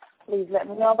bring. Please let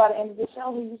me know by the end of the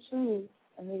show who you choose,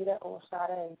 Anita or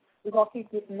Sade. We're going to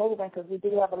keep this moving because we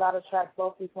do have a lot of tracks.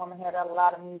 Both these women had a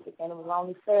lot of music, and it was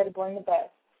only fair to bring the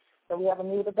best. So we have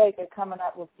Anita Baker coming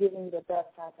up with Giving You the Best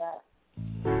I Got.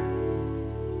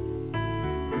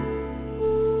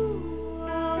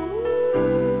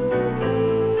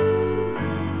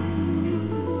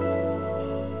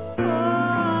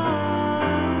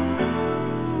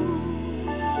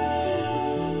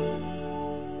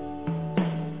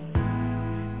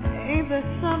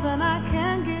 Something I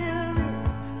can give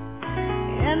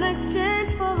in exchange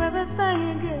for everything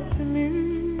you give to me.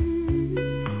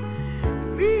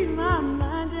 Read my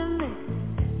mind and make me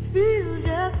feel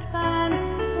just fine.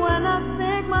 When I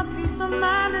think my peace of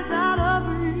mind is out of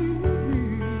reach,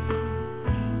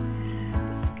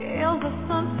 the scales are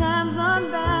sometimes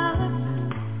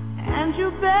unbalanced, and you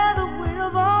bear the weight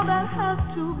of all that has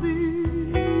to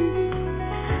be.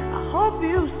 I hope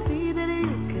you see that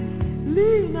you can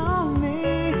lean on me.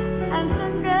 And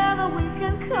together we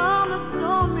can calm the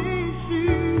stormy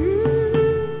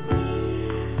seas.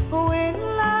 When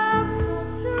love so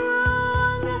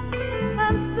strong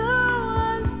and so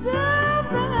unselfishly.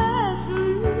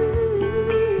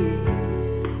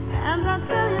 And I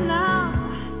tell you now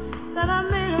that I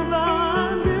made a vow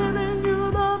I'm giving you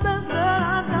the best that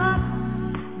I got,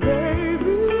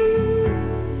 baby.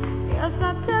 Yes, I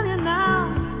tell you now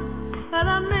that I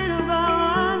made a vow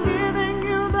I'm giving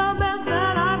you the best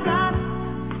that I got.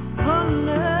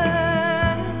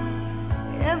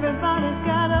 Everybody's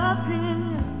got an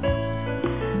opinion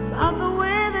about the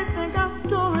way they think our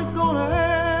story's gonna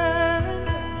end.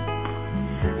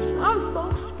 Some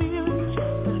folks feel it's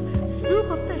just a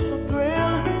superficial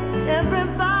thrill.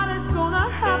 Everybody's gonna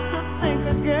have to think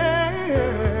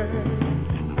again.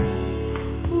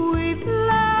 We've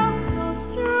loved so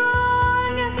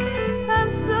strong and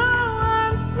so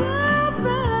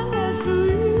unselfishly.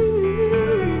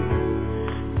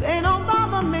 They don't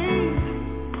bother me,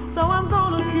 so I'm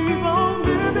gonna keep on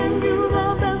giving you the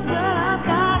best that I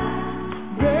got,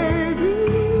 baby.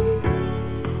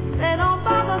 They don't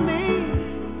bother me,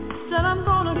 said I'm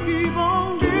gonna keep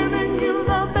on giving you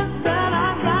the best that I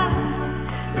got.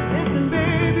 Listen,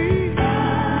 baby,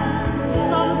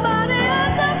 somebody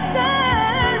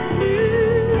understands you.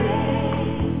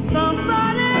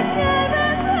 Somebody give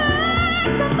it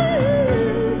to me.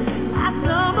 I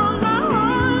double my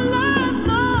whole life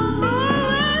long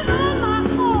always on my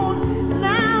own.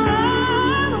 Now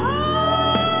I'm home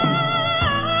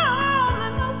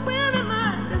and my weary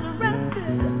mind is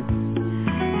rested,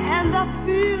 and I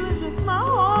feel as if my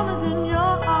home is in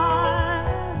your eyes.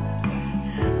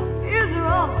 Fears are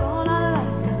all gone, I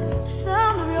like the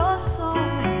sound of your song,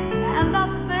 and I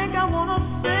think I wanna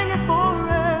sing it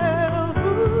forever.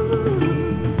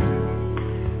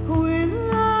 When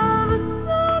love is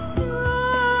so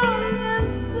strong and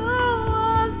so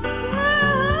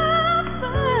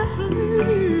unselfishly,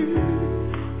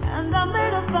 and I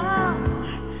made a vow,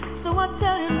 so I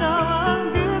tell you now I'm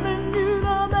giving you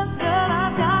the best that I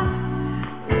got.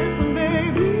 Listen,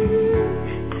 baby,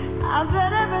 I've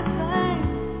read everything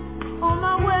on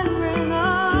my wedding ring.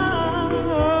 I'm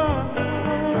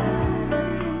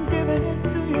giving it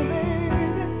to you,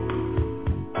 baby.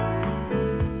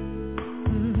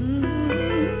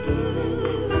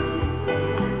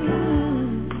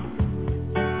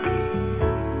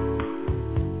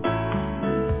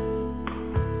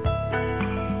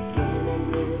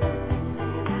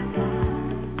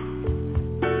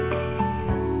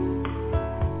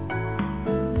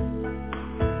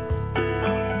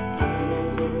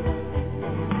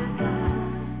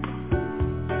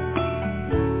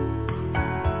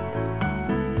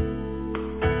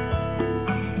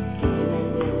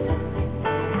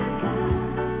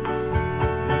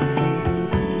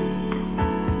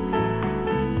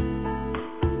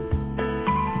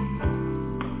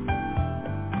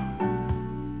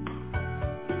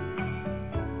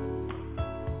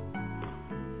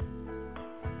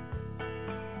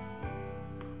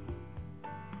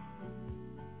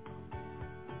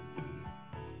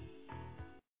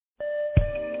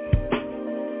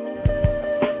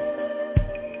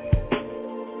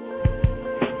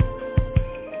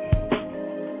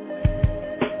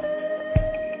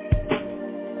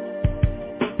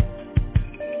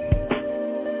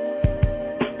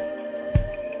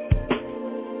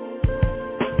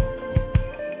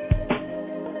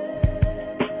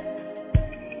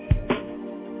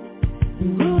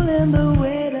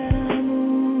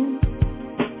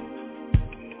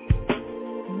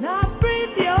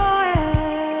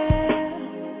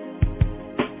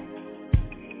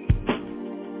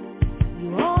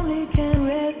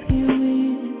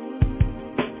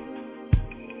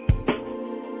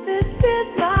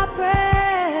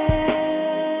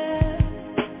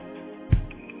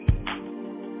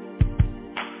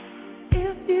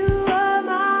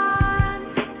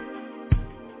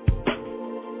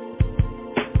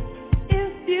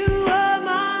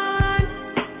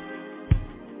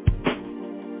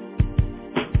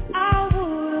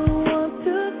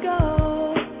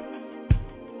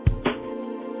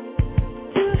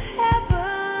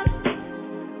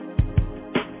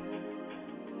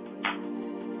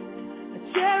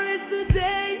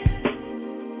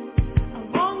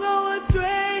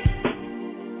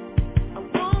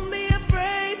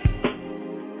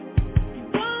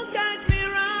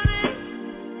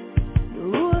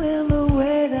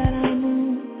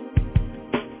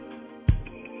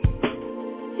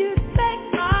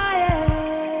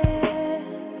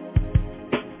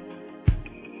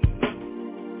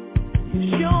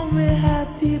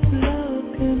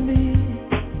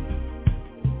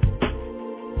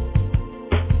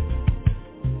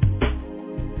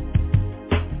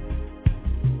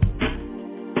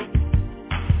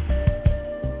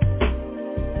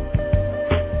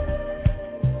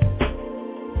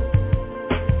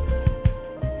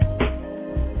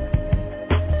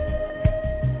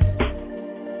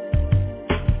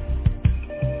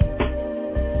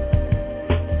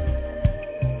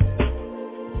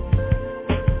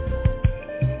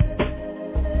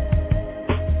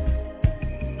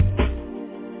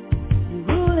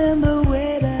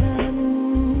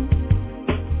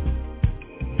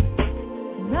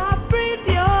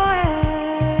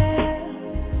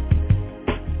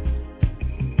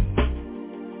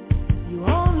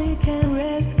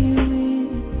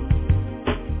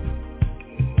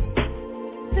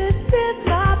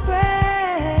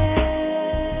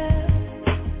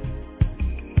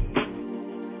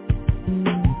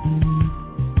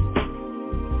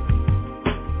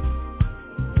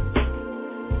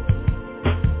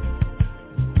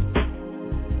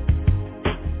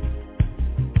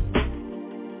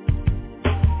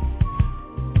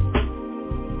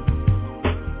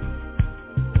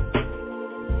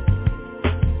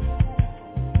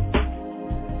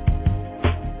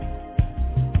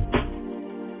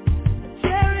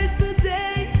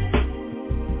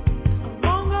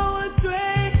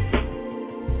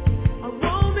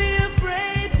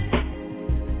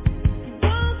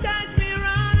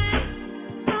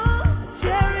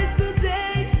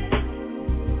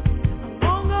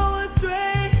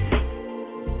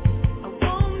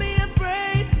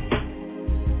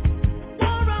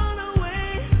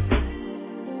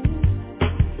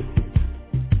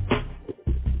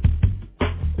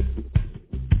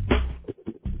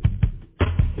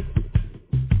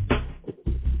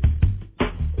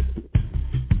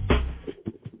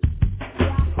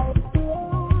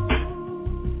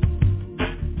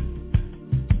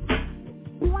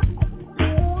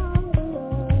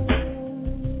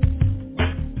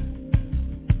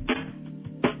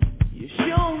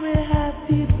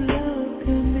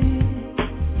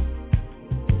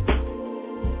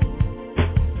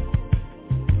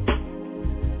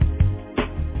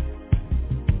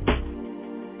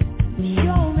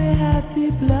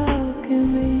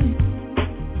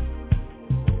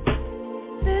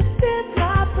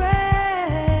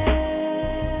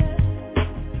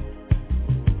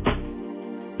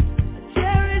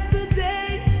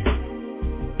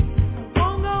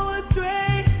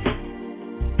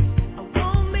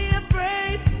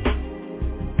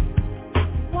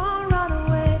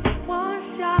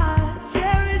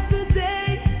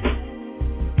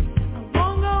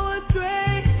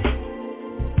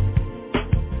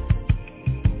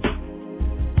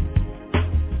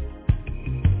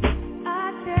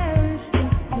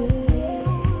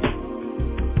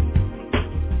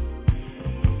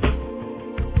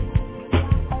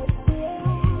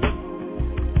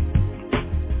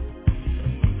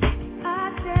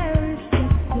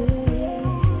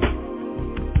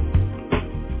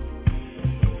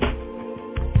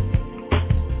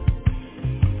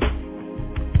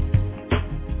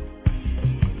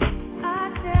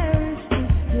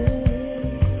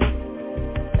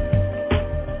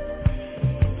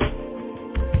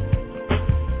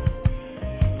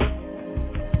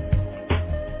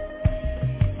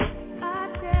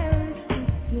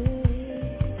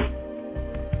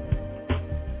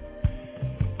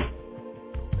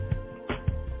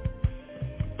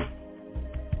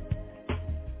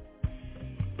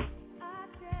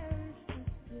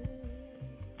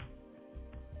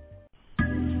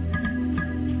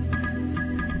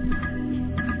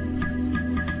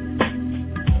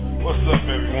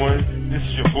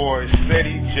 boy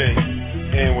Sade J.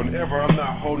 And whenever I'm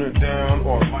not holding down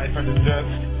on life at the desk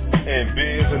and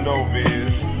biz and no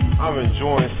biz, I'm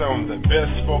enjoying some of the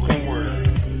best spoken word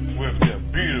with the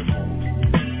beautiful,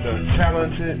 the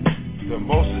talented, the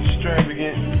most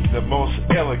extravagant, the most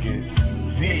elegant,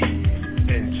 the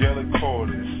angelic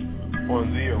poetess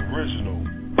on the original.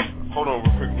 Hold on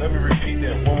real quick, let me repeat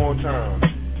that one more time.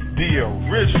 The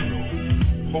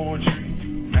original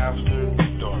Poetry After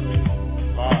Dark,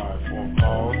 live on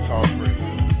All Talk Radio.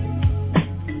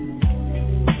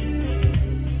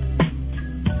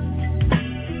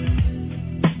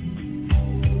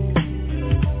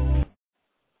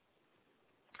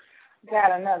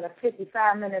 Got another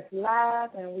 55 minutes live,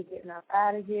 and we're getting up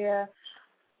out of here.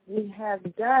 We have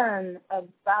done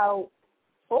about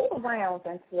 4 rounds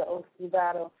into the old school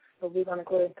battle, but we're going to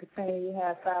go ahead and continue. We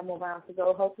have 5 more rounds to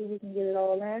go. Hopefully we can get it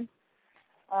all in.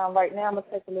 Right now I'm going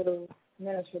to take a little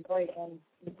miniature break and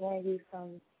bring you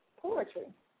some poetry.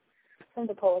 from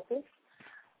the poetess.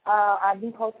 I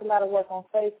do post a lot of work on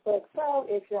Facebook, so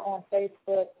if you're on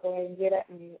Facebook, go ahead and get at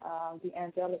me, the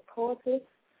Angelic Poetess,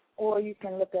 or you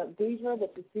can look up Deidre,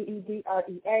 which is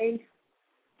Dedrea,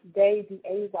 Day,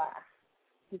 D-A-Y.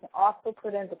 You can also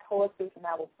put in the poetess, and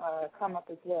that will come up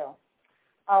as well.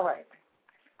 All right.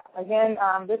 Again,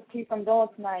 this piece I'm doing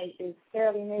tonight is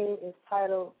fairly new. It's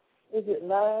titled, Is It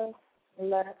Love,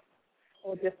 Lust,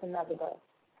 or Just Another Love?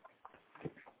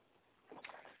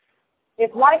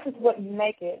 If life is what you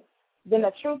make it, then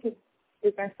the truth is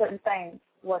in certain things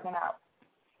working out.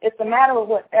 It's a matter of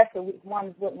what effort one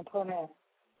is willing to put in.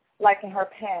 Like in her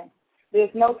pen,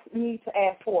 there's no need to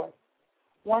add force.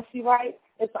 Once she writes,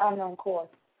 it's an unknown course.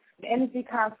 The energy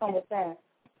comes from within.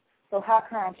 So how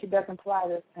come she doesn't apply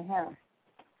this to him?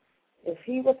 If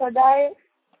he was her diet,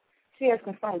 she has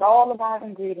consumed all of our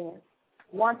ingredients.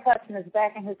 One touch and is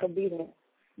back in his obedience,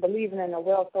 believing in a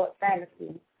well-thought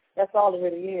fantasy. That's all it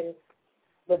really is.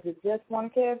 But it's just one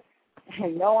kiss,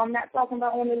 and no, I'm not talking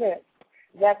about only lips.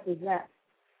 That's resent.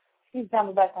 She's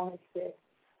jumping back on his stick.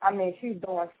 I mean, she's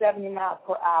doing 70 miles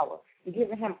per hour,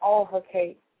 giving him all her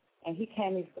cake, and he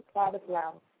can't even supply the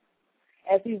flowers.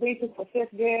 As he reaches for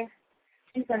fifth gear,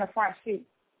 she's in the front seat,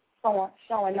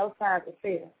 showing no signs of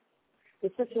fear.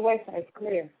 The situation is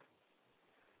clear.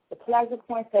 The pleasure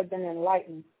points have been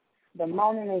enlightened. The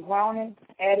moaning and groaning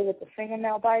added with the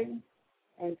fingernail biting,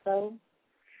 and so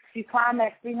she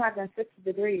climaxed 360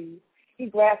 degrees. He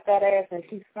grasped that ass and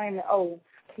she's screaming, oh,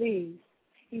 please.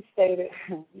 He stated,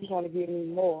 you want to give me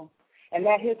more. And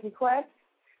at his request,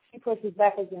 she pushes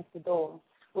back against the door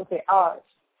with an arch.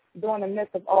 During the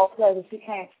midst of all pleasure, she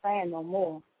can't stand no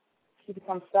more. She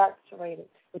becomes saturated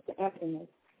with the emptiness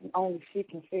and only she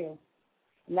can feel.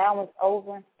 Now it's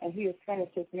over and he has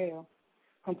finished his meal.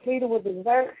 Completed with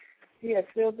dessert, he has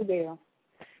filled the bill.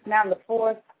 Now the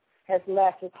force has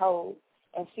left his hold,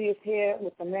 and she is here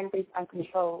with the memories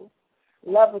uncontrolled.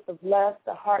 Lovers of love,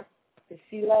 the heart that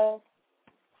she loves,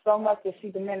 so much that she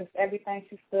diminished everything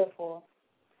she stood for,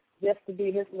 just to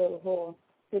be his little whore,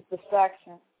 his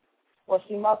distraction. While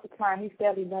she multiplying, he's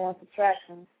steadily doing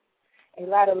subtraction. A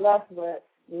lot of lust, but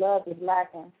love is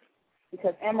lacking,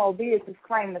 because M.O.B. is his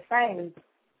claim to fame.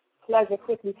 Pleasure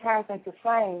quickly turns into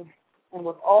fame, and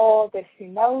with all that she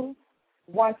knows,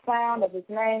 one sound of his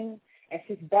name, and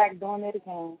she's back doing it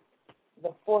again.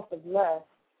 The force of love.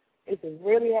 Is it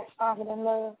really that stronger than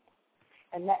love?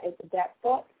 And that is that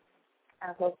thought.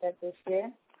 I hope that this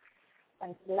year.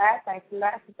 Thanks a lot. Thanks a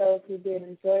lot for those who did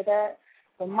enjoy that.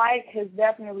 The mic has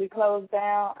definitely closed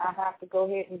down. I have to go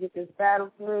ahead and get this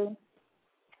battle through.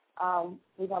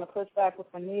 We're going to push back with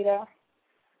Anita.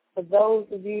 For those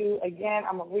of you, again,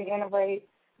 I'm going to reiterate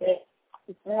that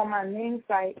it's on my main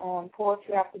site on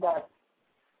Poetry After Dark.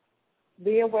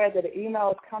 Be aware that the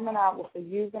email is coming out with the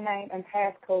username and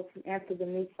passcode to enter the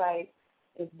new site.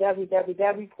 It's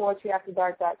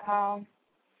www.poetryafterdark.com.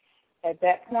 At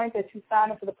that point that you sign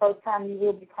up for the first time, you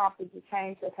will be prompted to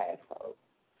change your passcode.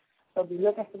 So be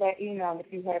looking for that email.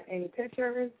 If you have any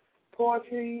pictures,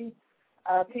 poetry,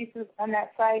 pieces on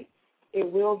that site,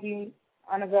 it will be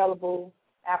unavailable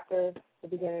after the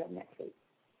beginning of next week.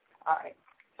 All right.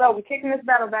 So we're kicking this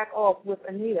battle back off with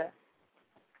Anita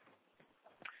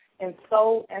and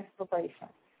Soul Inspiration.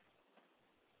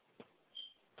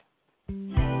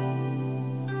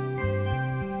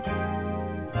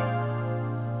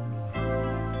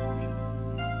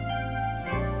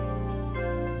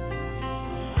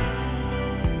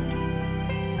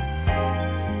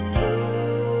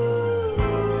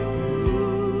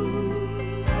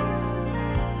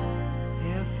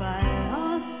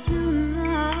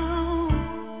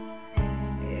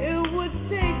 It would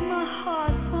take my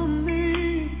heart from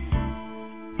me.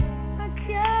 I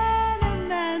can't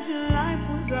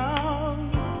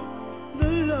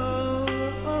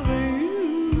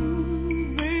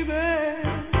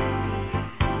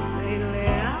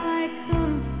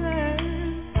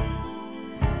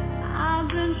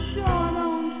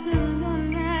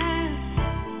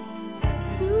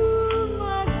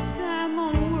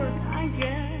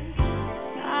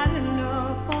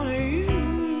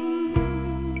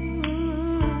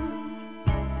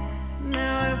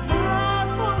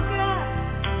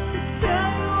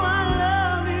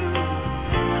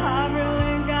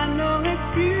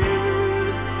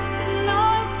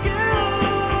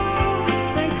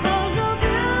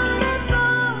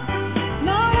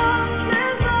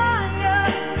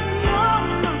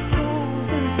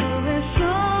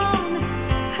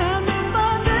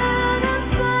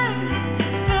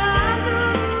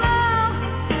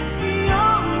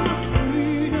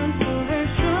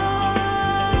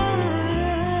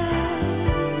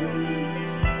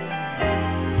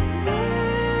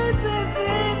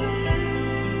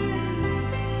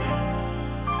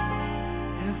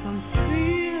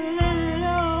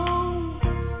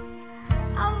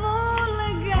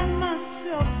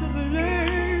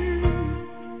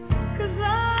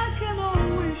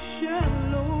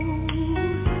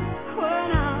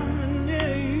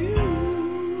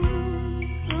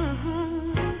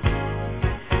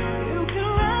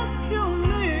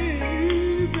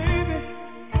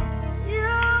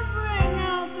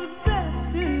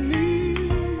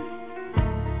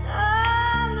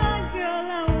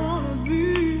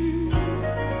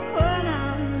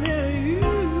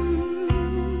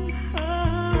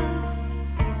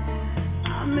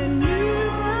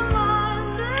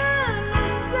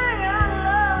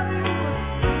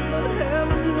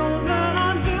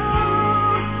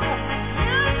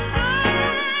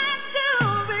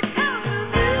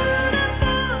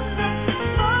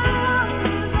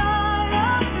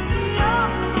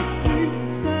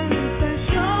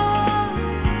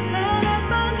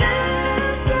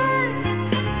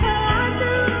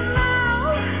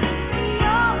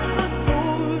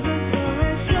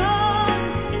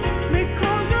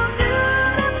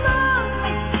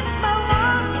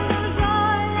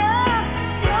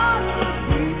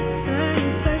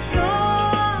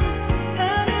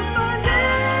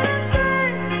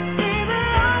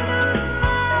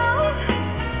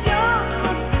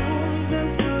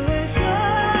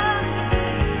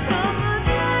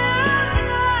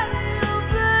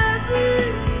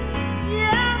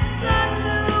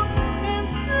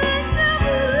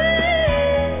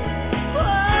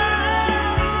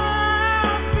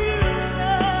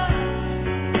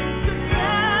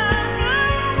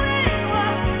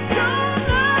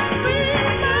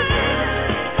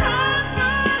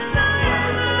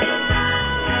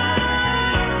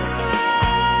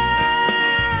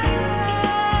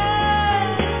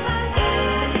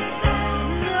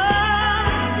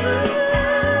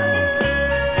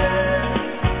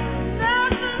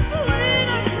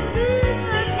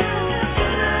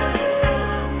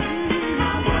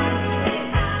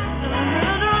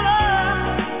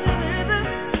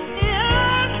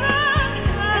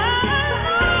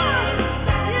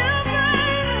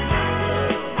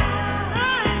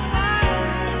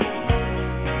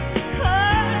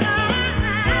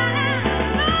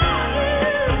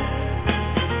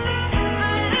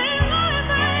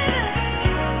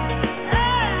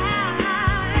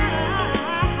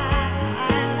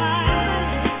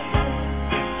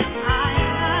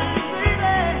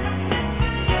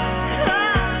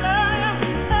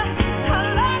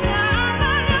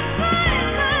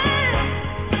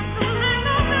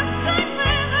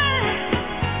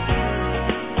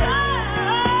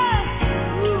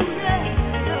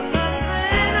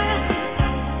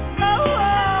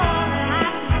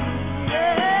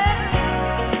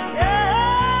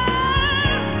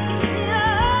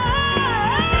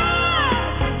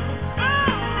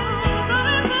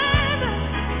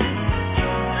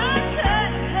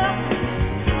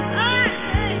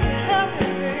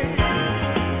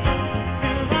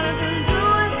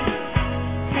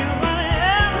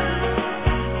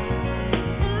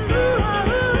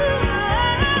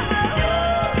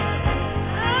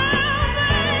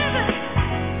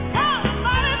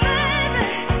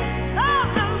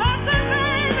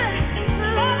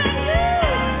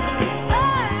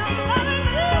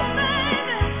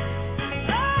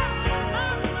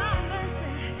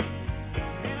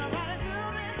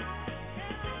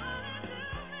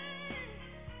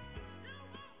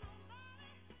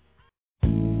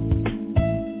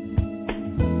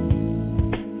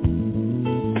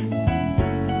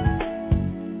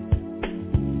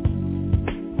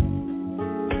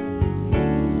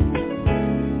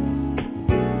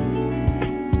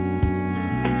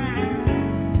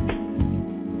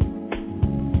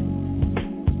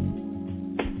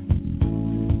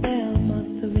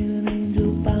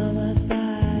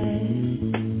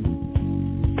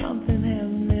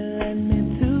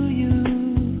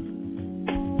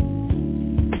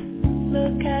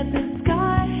Look at the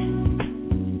sky,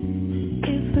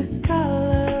 it's the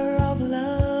color of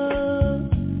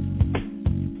love.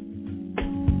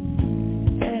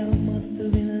 There must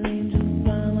have been an angel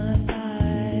by my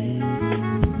side.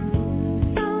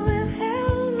 Something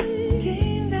heavenly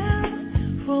came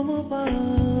down from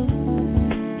above.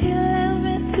 He led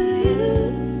me to you.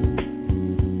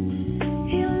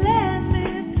 He led me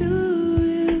to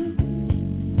you.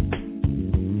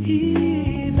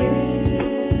 He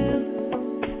built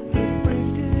the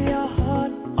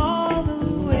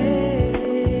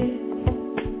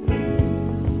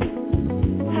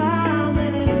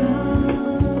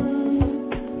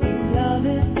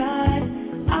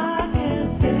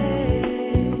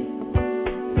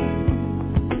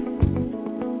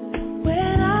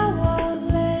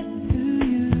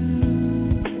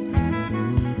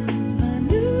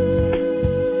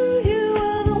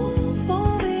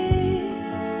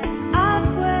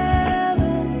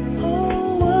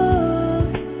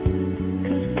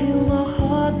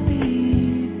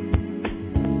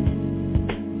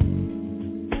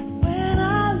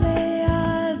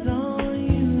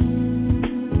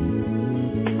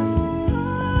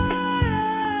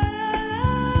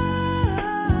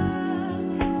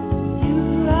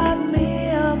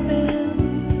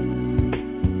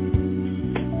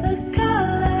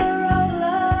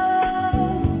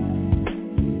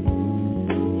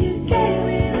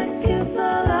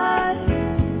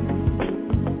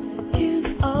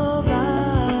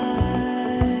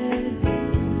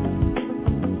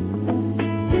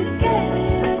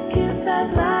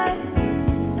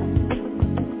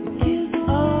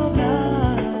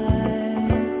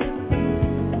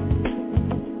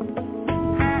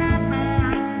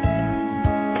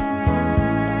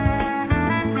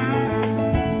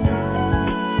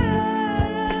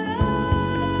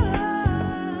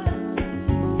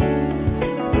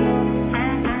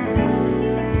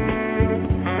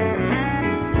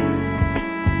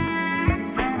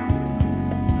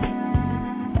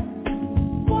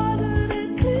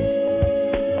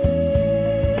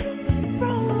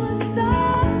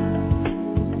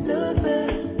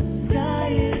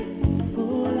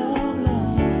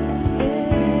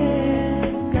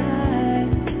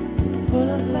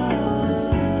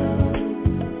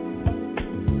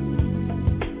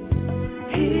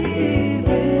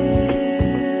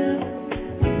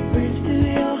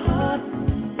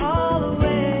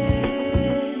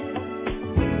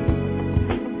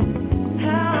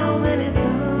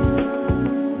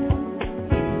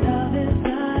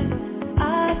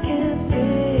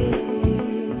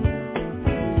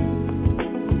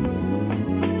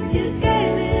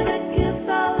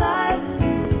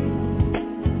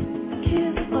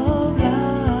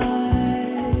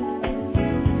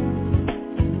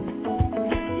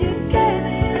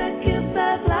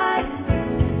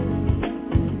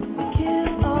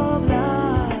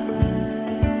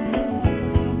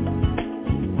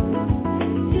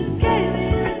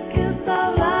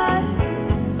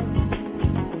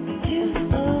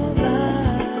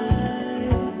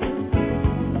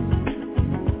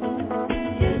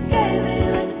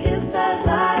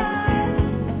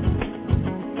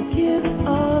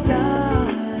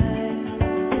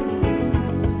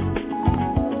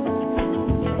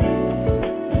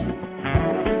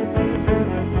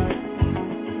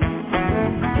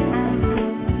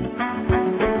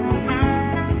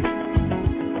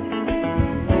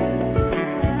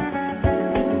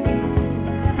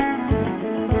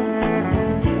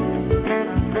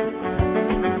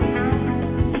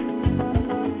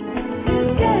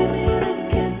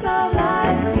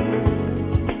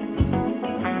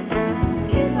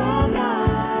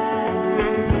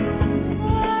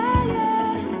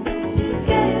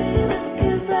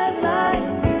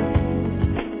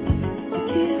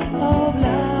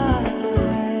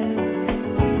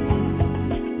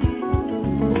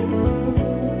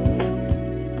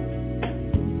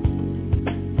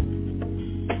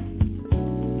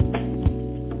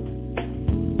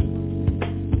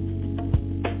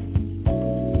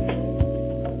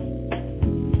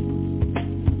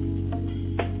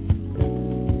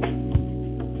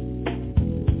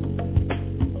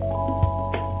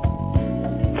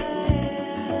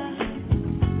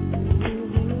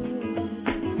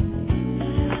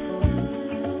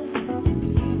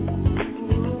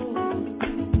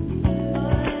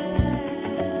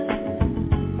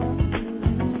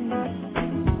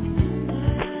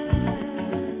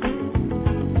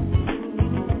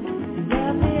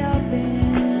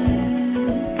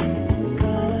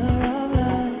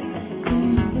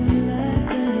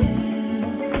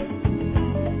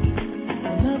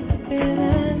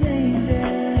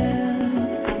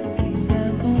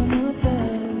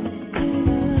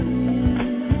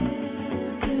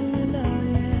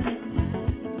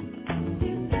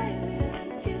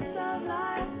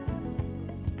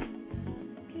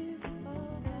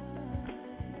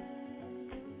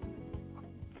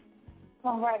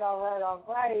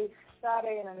right.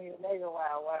 Sade and Anita, they go,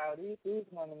 wow. These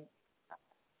women,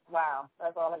 wow.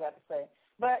 That's all I got to say.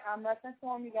 But I must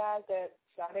inform you guys that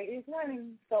Sade is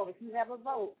winning. So if you have a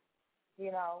vote,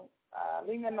 leave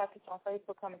me a message on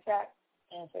Facebook, come and chat,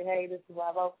 and say, hey, this is what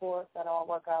I vote for. That'll all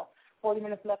work out. 40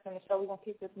 minutes left in the show. We're going to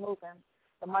keep this moving.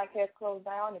 The mic has closed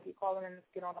down. If you're calling in, let's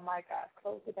get on the mic, guys.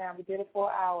 Close it down. We did it for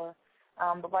an hour.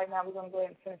 But right now we're going to go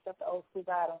ahead and finish up the old school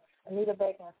battle. Anita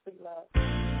Baker and Sweet Love.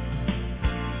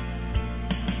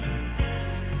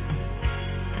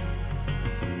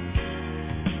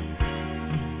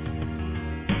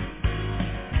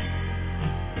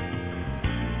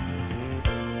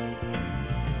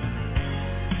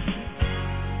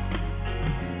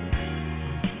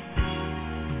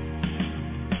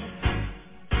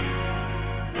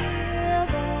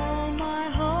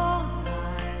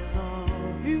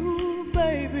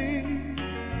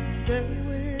 Stay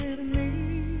with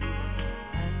me.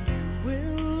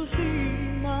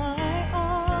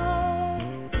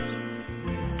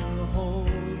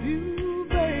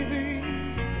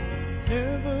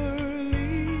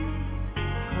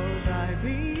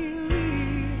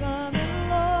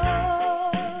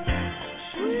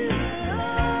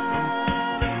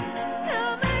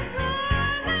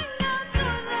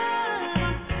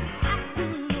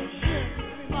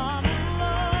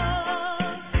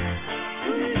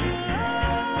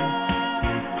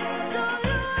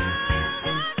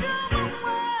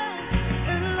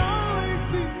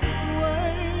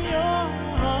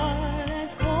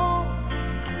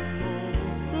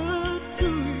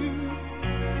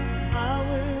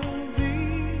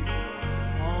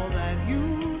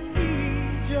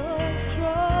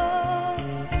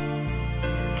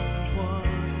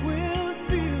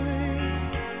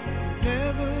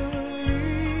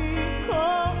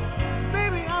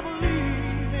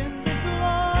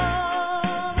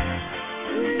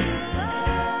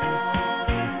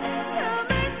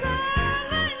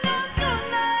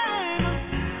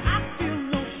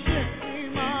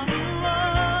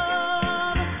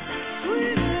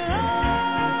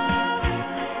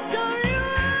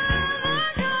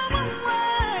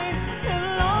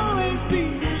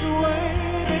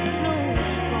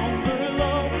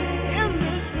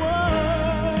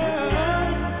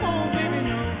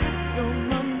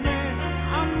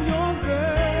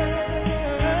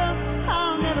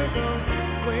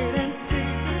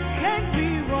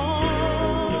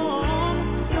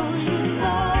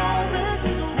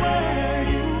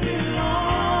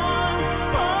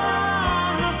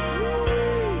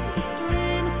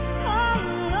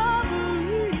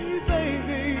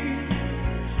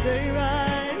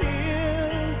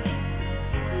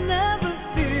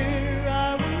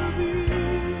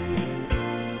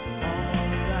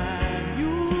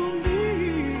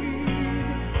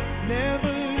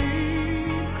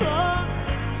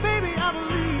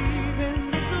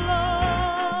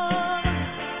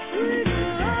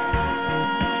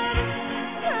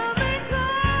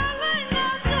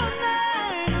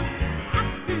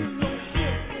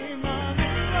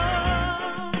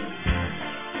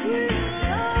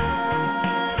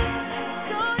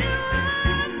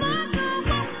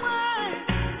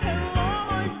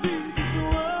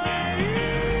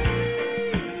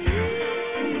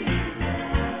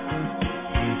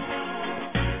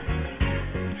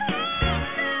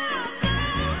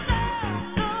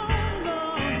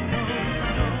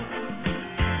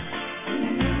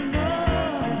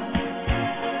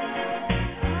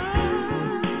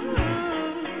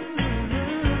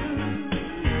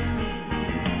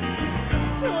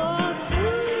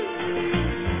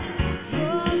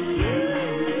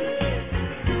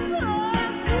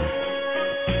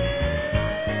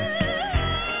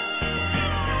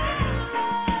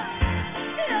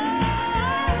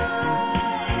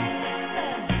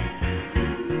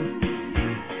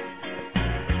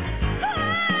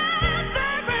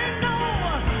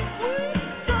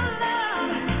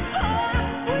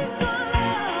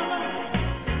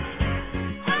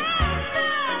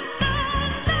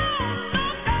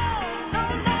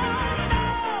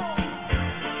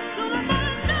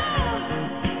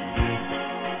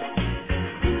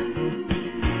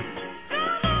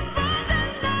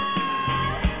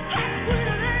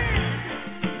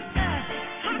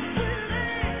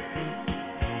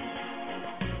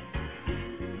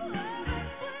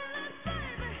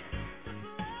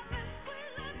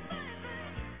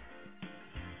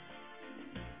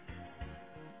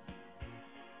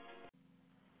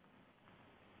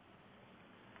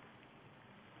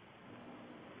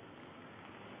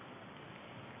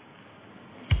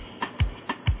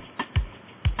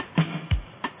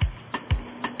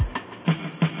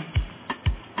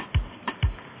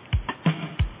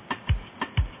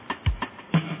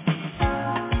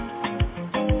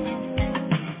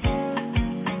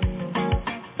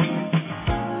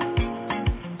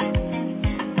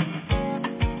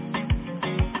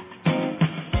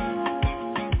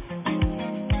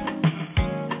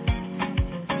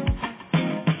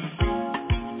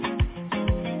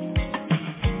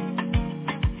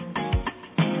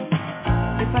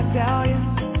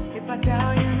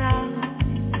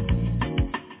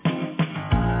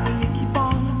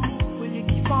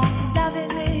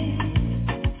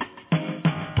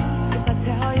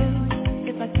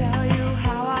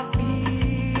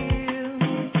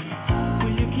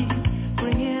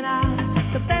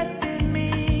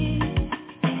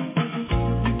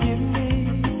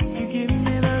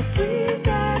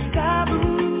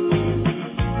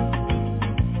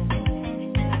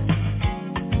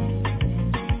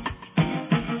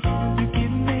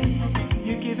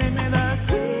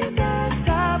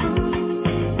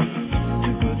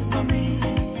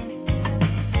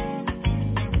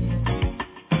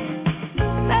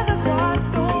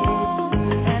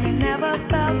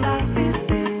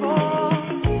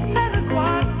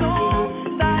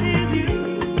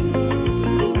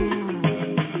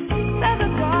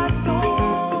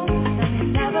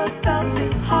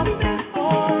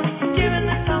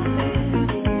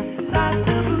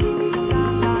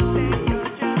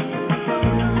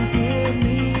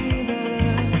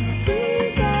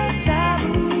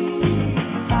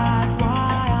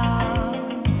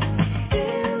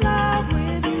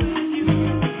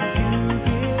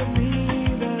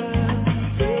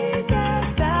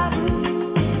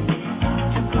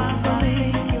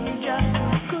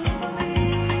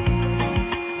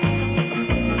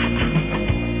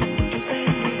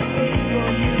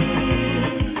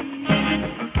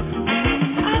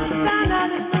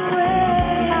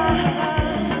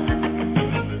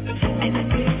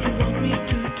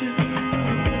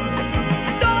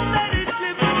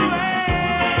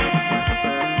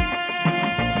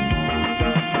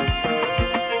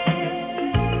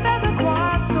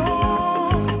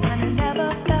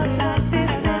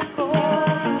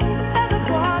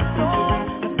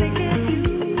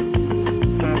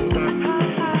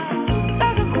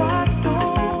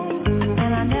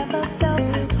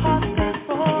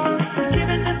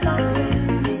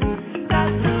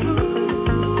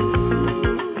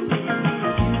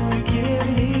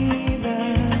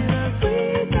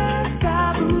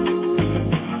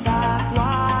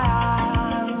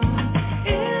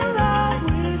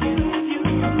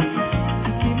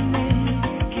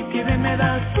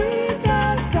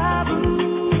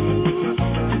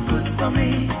 me.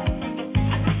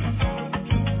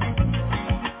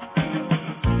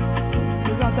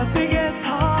 You got the biggest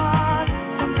heart.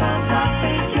 Sometimes I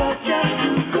think you're just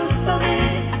too good for me.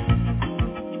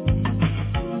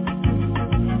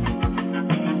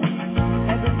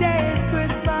 Every day is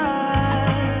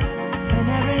Christmas, and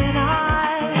every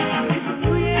night is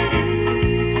New Year's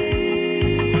Eve.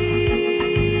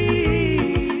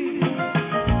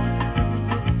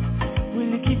 Will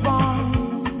you keep on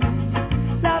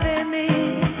loving me?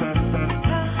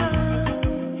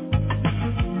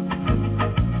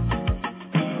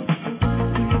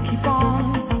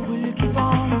 Will you keep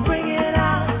on bringing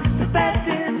out the best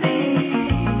in me?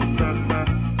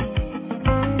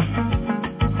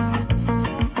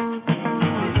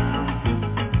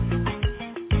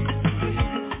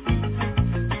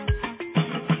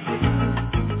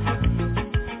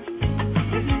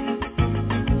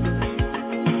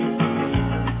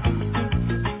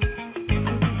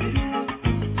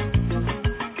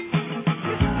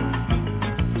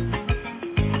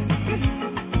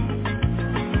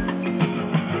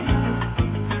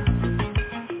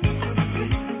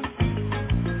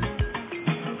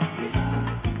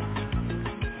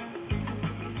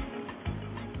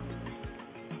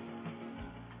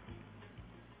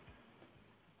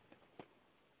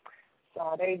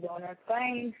 Sade doing her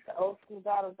thing. The old school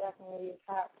battle definitely is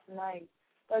hot tonight.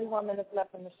 31 minutes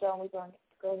left in the show, and we're going to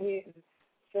go ahead and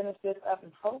finish this up,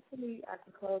 and hopefully I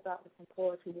can close out with some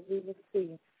poetry that we will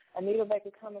see. Anita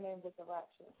Baker coming in with the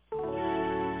rapture.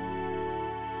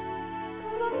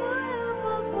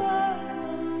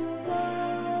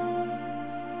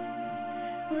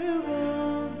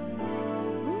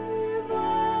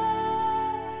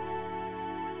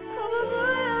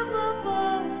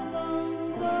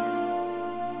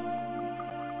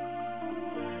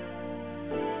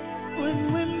 When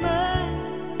we met,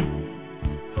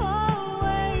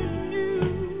 always knew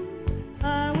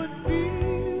I would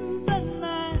feel that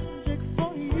magic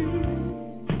for you.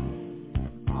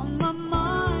 On my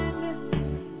mind is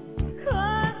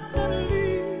constantly,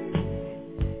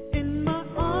 in my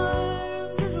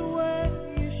arms is where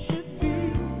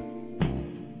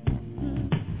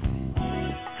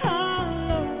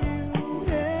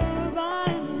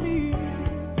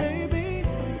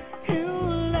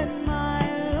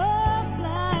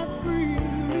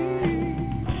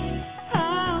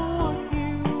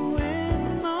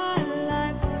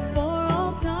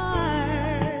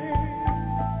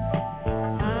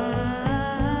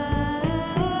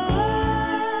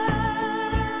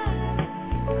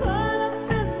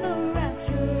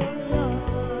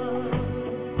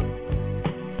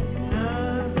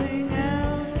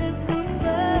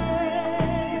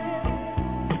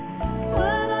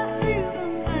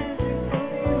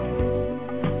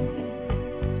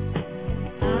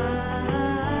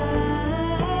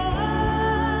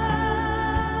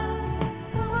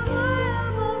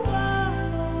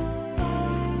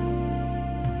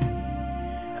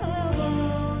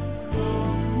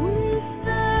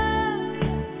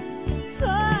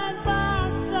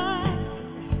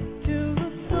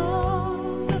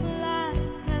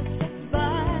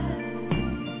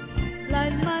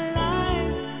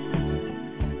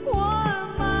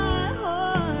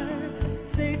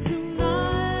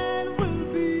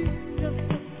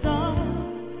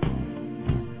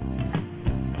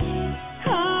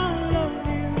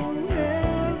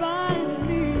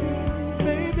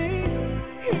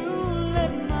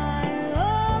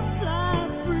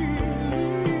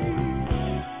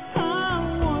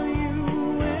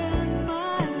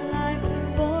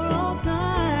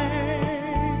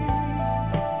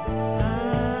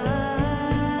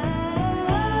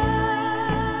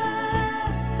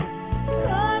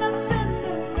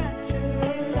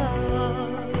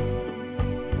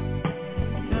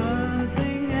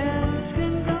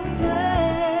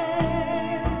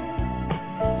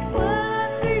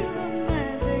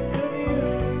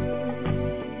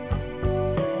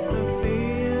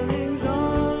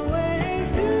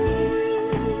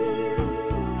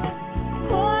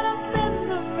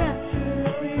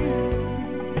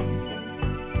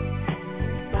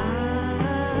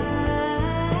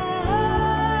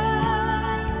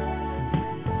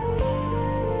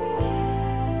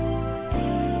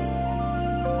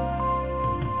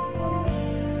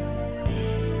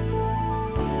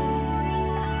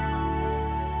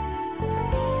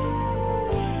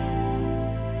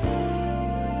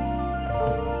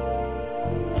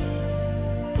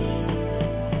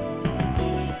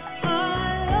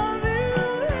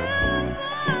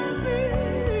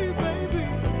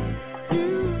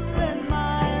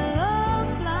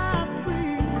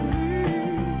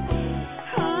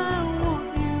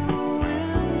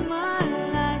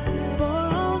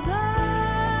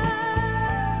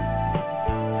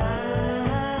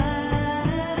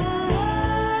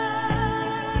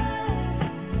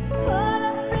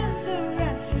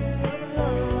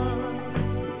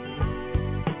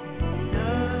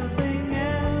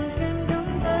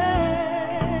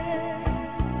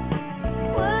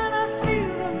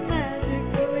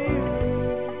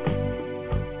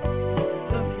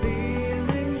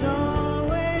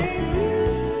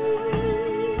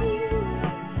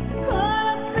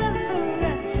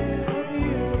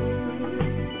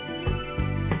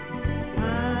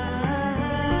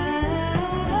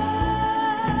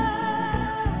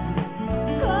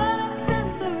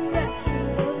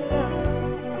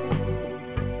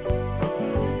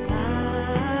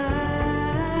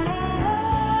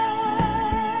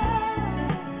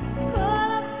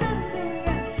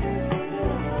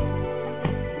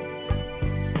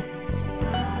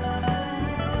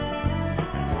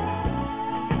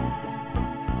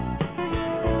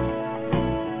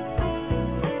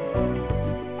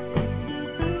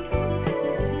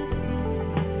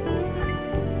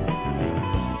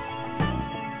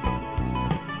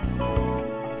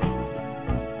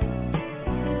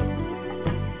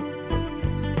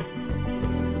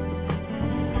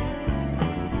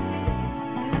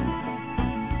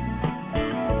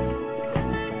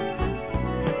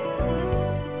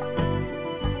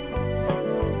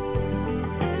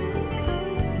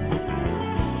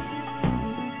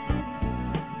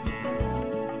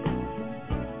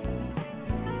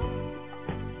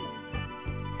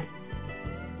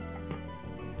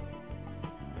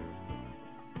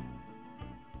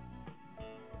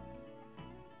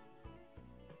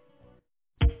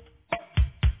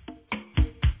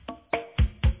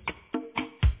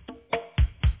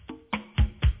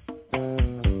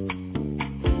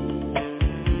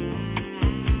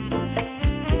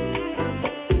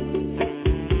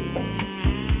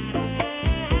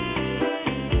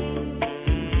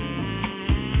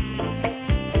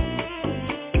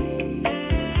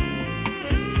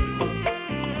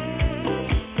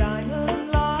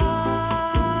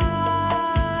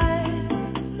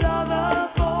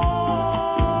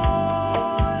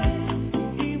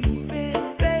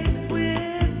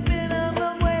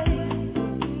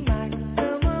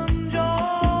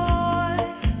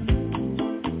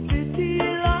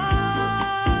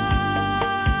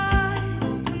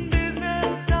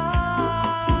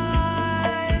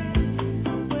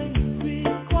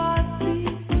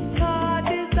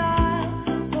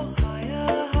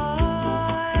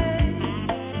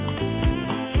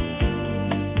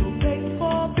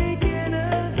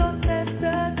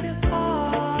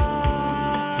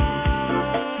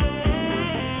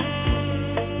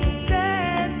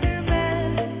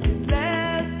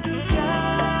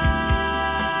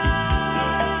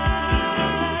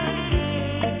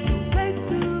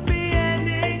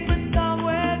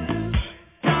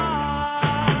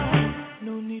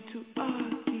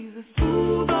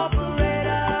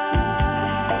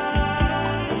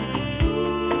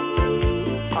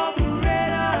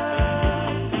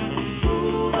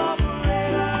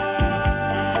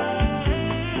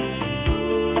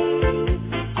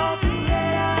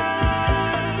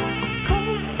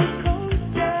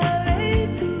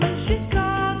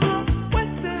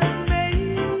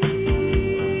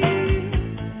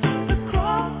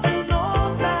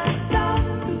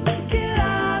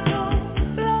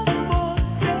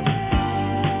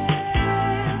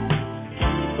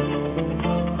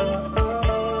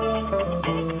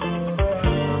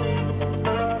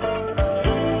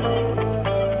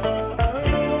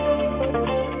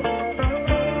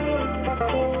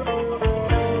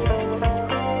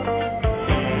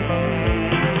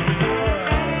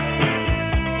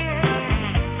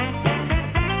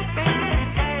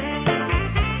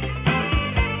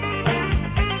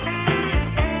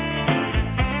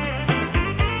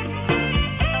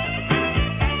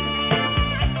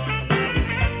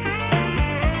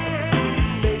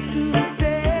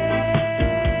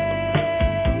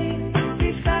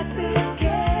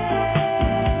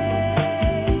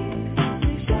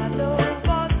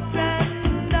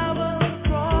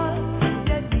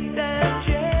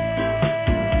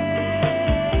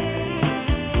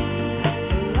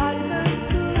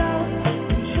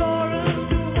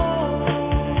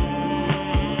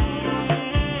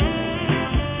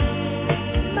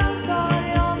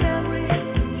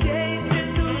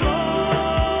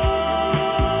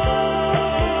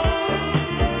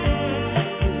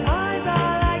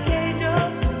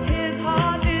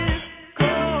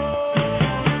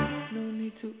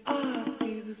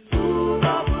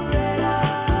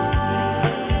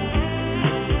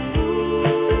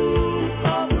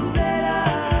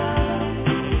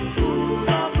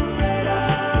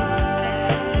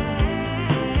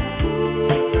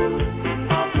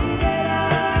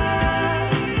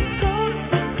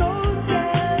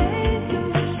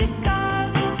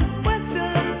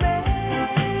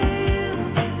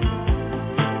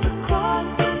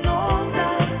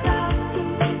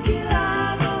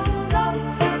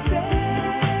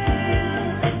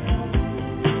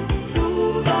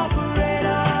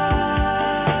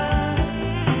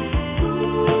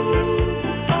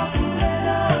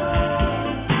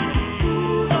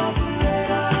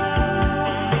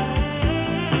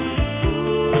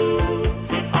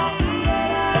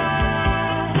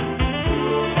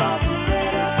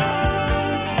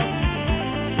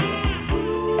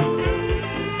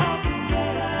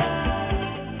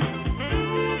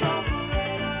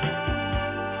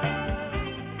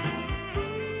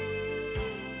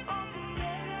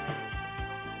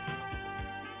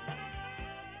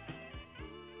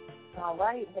All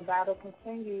right, the battle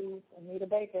continues. Anita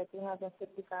Baker,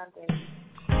 365 days.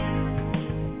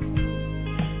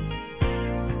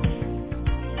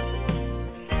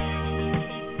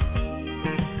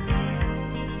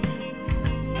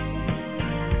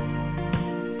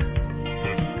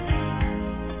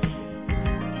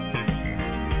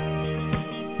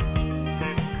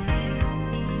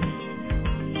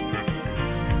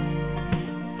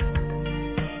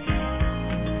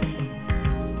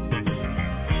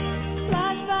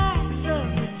 Flashbacks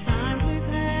of the times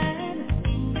we've had.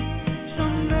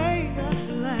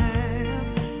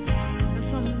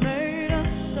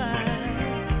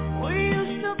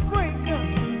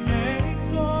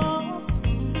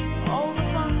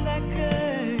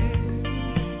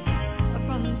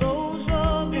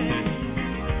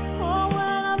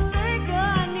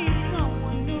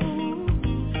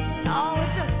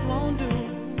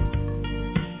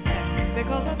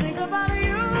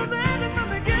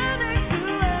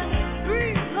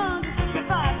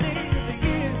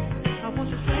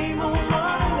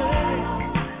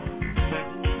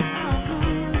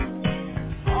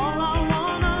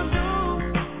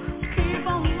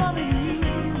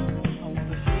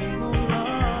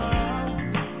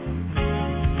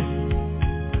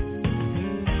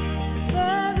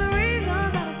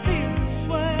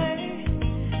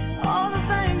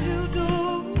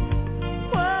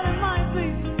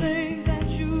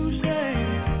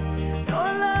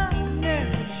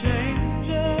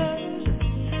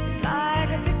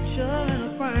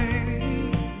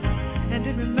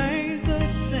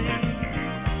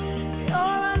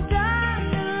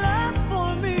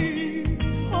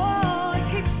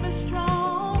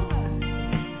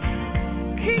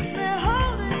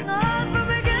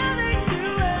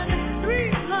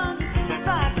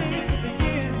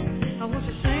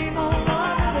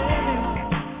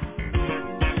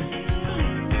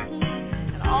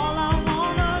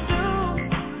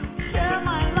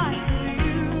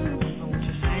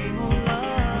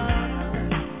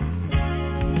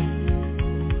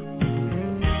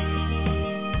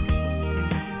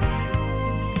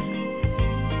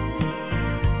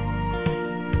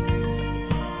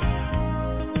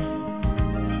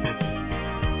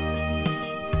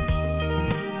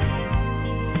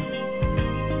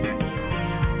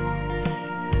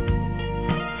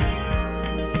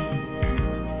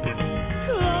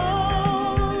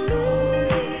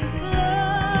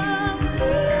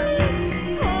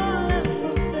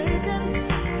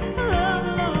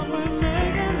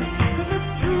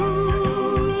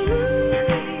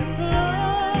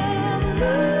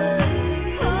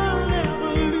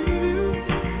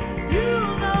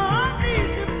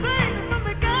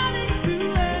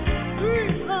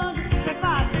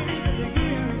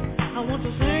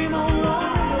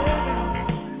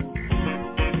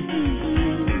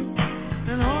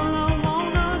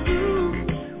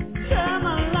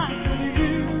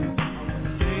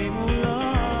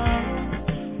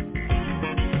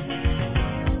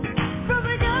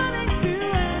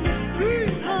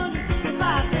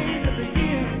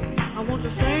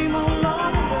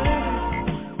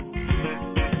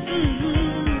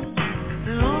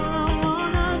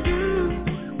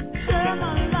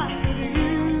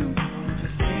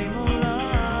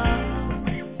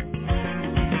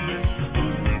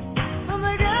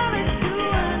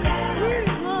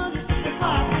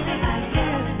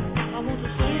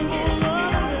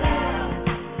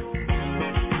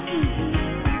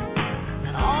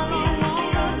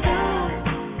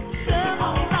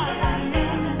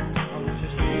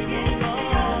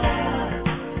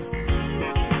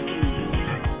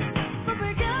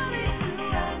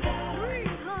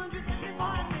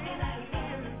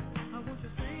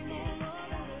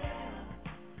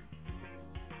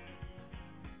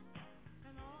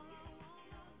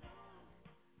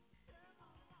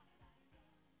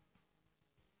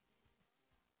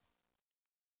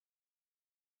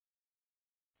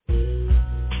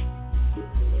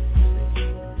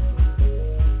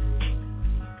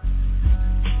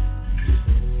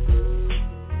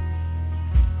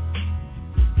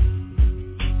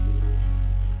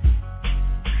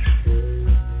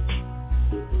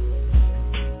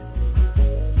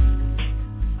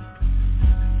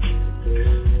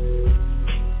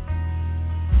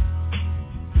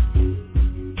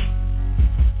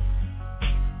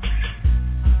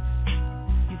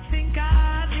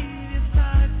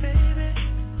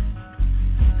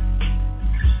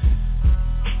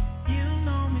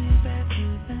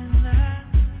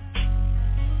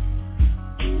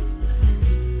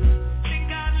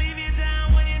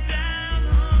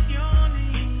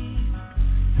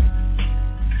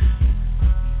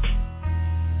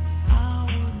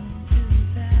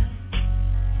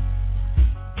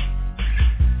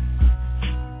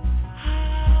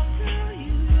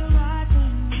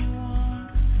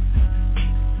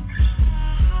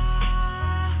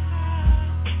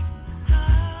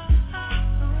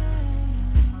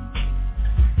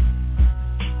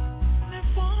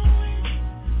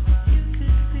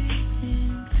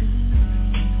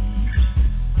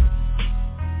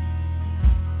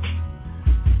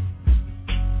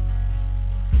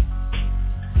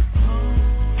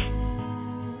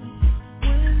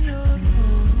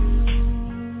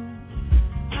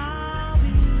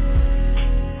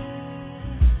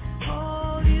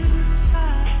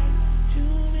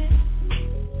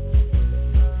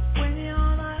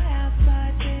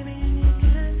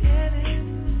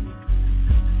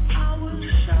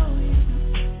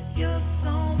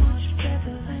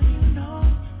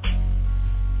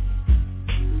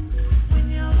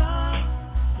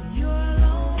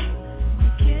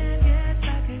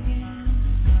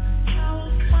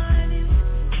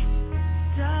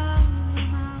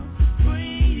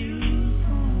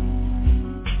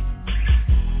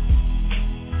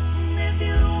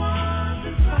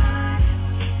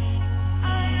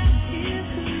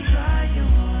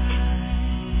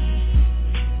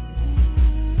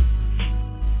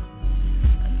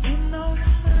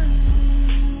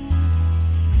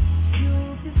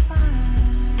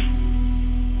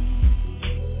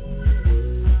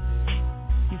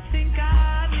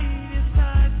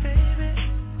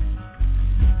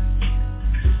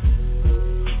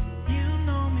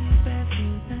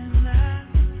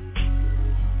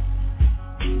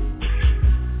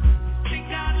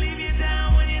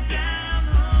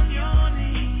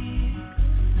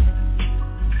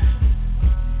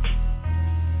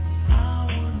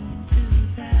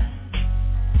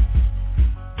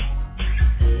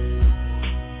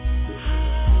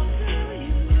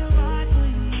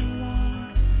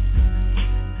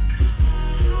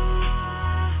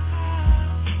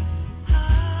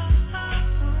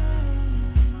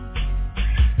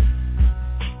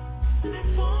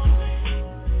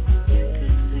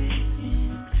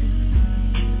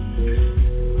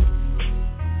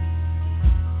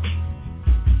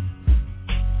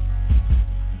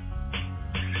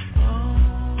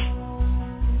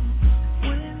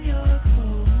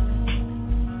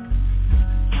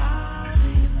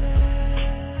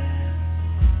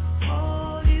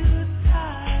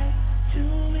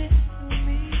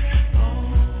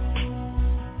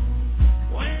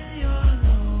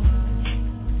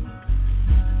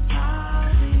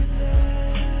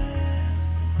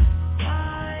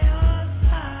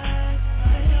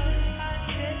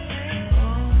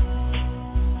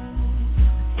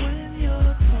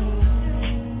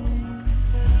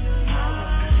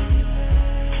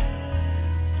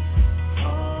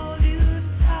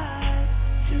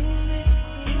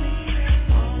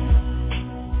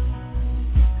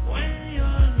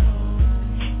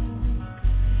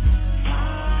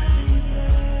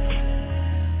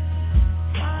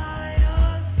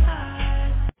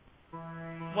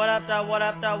 though, what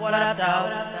up though, what up though?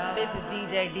 This is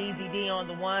DJ DZD on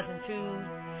the ones and twos.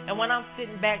 And when I'm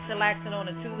sitting back chillaxing on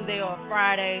a Tuesday or a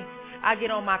Friday, I get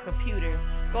on my computer.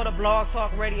 Go to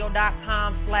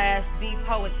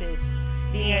blogtalkradio.com/thepoetess.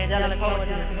 The angelic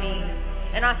poetess to me.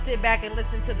 And I sit back and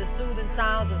listen to the soothing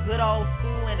sounds of good old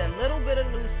school and a little bit of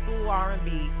new school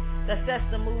R&B. That sets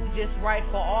the mood just right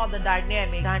for all the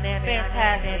dynamic,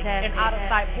 fantastic, and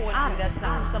out-of-sight poetry that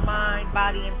soothes the mind,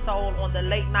 body, and soul on the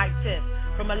late-night tip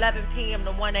from 11 p.m.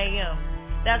 to 1 a.m.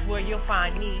 That's where you'll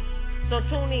find me. So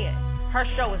tune in. Her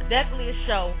show is definitely a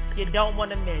show you don't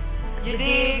want to miss. You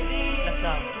dig? Let's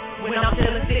go. When I'm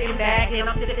chillin', sitting back, and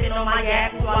I'm sipping on my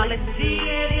yak, who I listen to?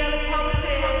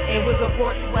 And with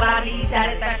reports what I need,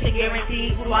 satisfaction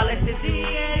guaranteed, who I listen to?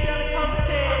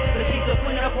 But she's the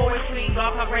queen of poetry,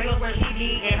 Blog Talk Radio's where she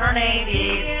be, and her name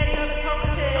is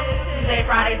Tuesday,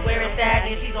 Fridays where it's at,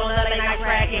 and she's on the late night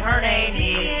track, and her name is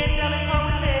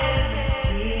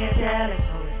The Angelic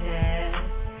Poetess,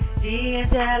 The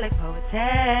Angelic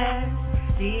Poetess,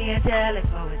 The Angelic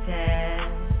Poetess,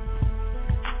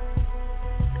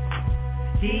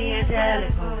 The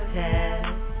Angelic Poetess,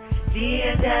 The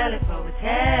Angelic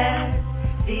Poetess,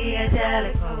 The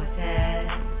Angelic Poetess.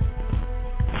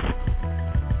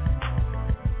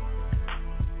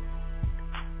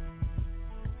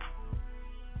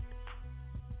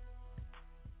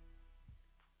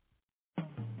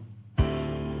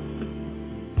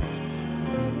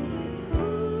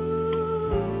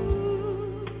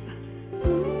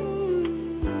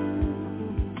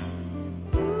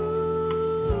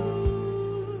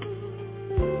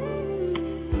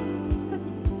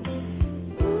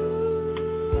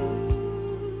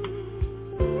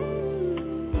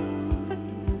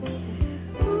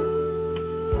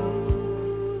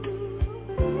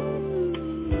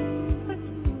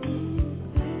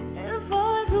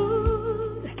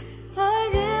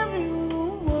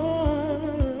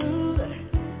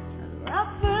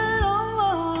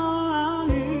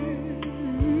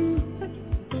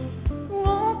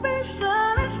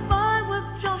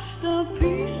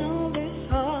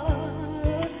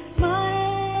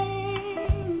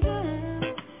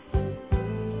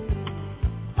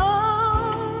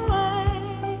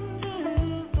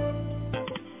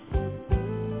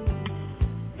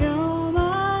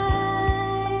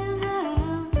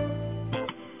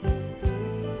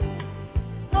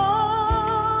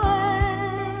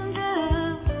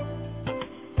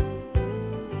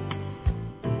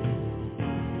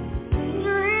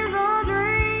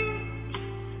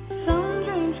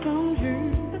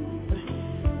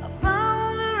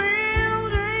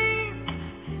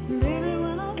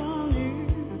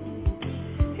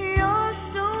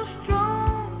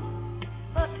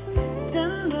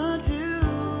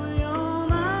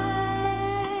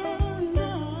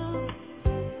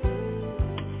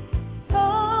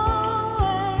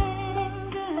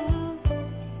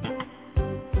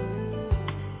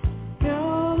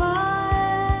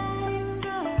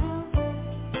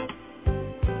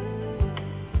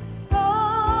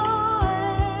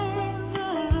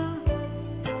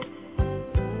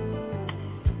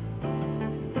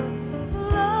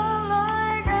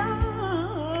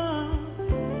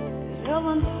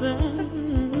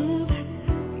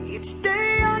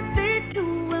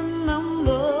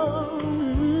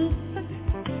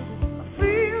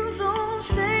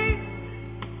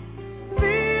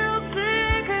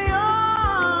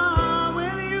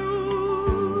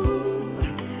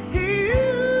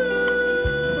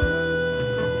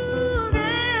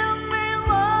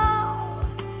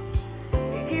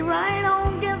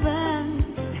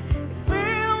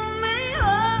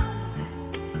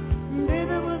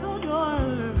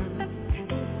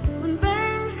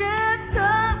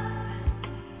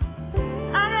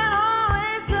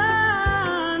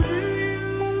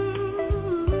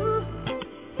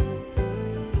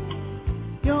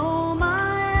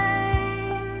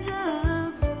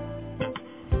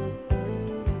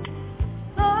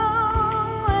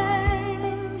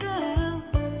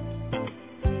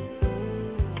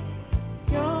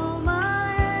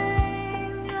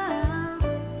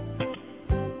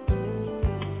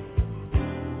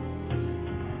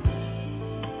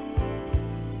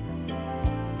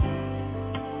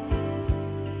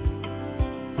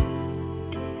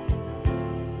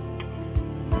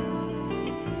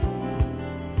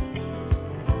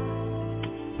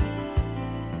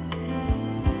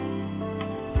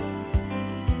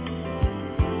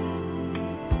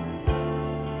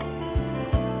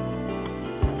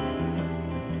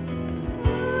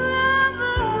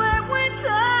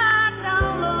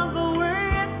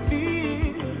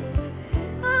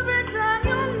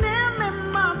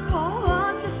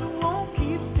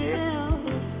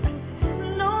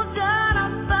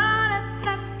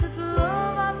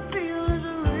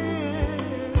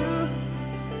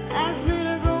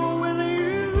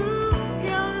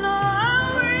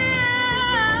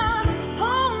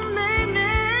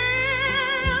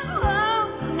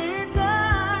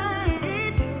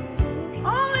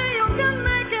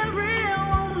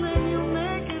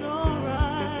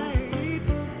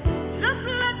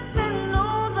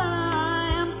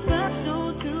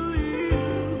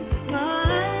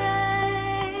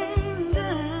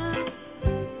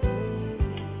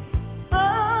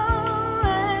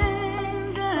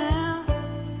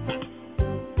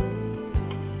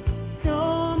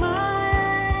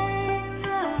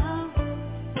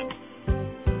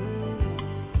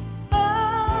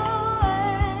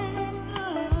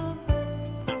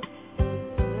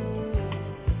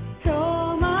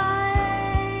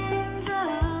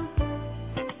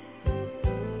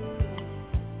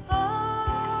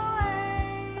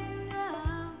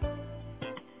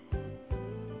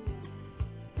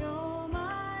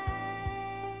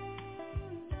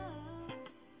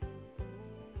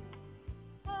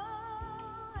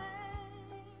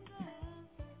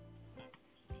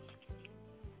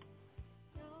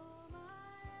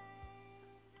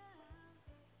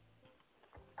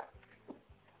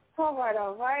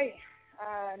 All right.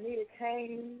 Anita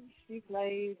came, she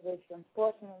played, which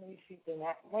unfortunately she did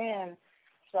not win.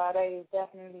 Sade is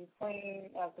definitely queen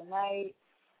of the night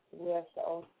with the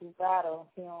Dark-Ole Skool BATTLE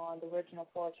here on the Original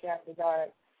Poetry After Dark.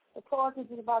 The courses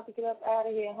is about to get up out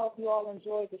of here, and hope you all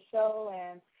enjoyed the show.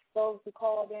 And those who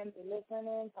called in to listen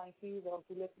in, thank you. Those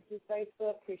who listen through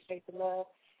Facebook, appreciate the love.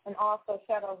 And also,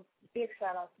 big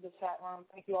shout out to the chat room.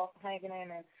 Thank you all for hanging in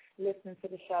and listening to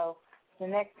the show. The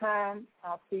next time,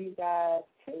 I'll see you guys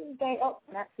Tuesday. Oh,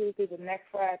 not Tuesday, the next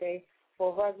Friday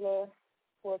for regular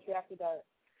Poetry After Dark.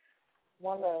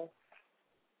 One love.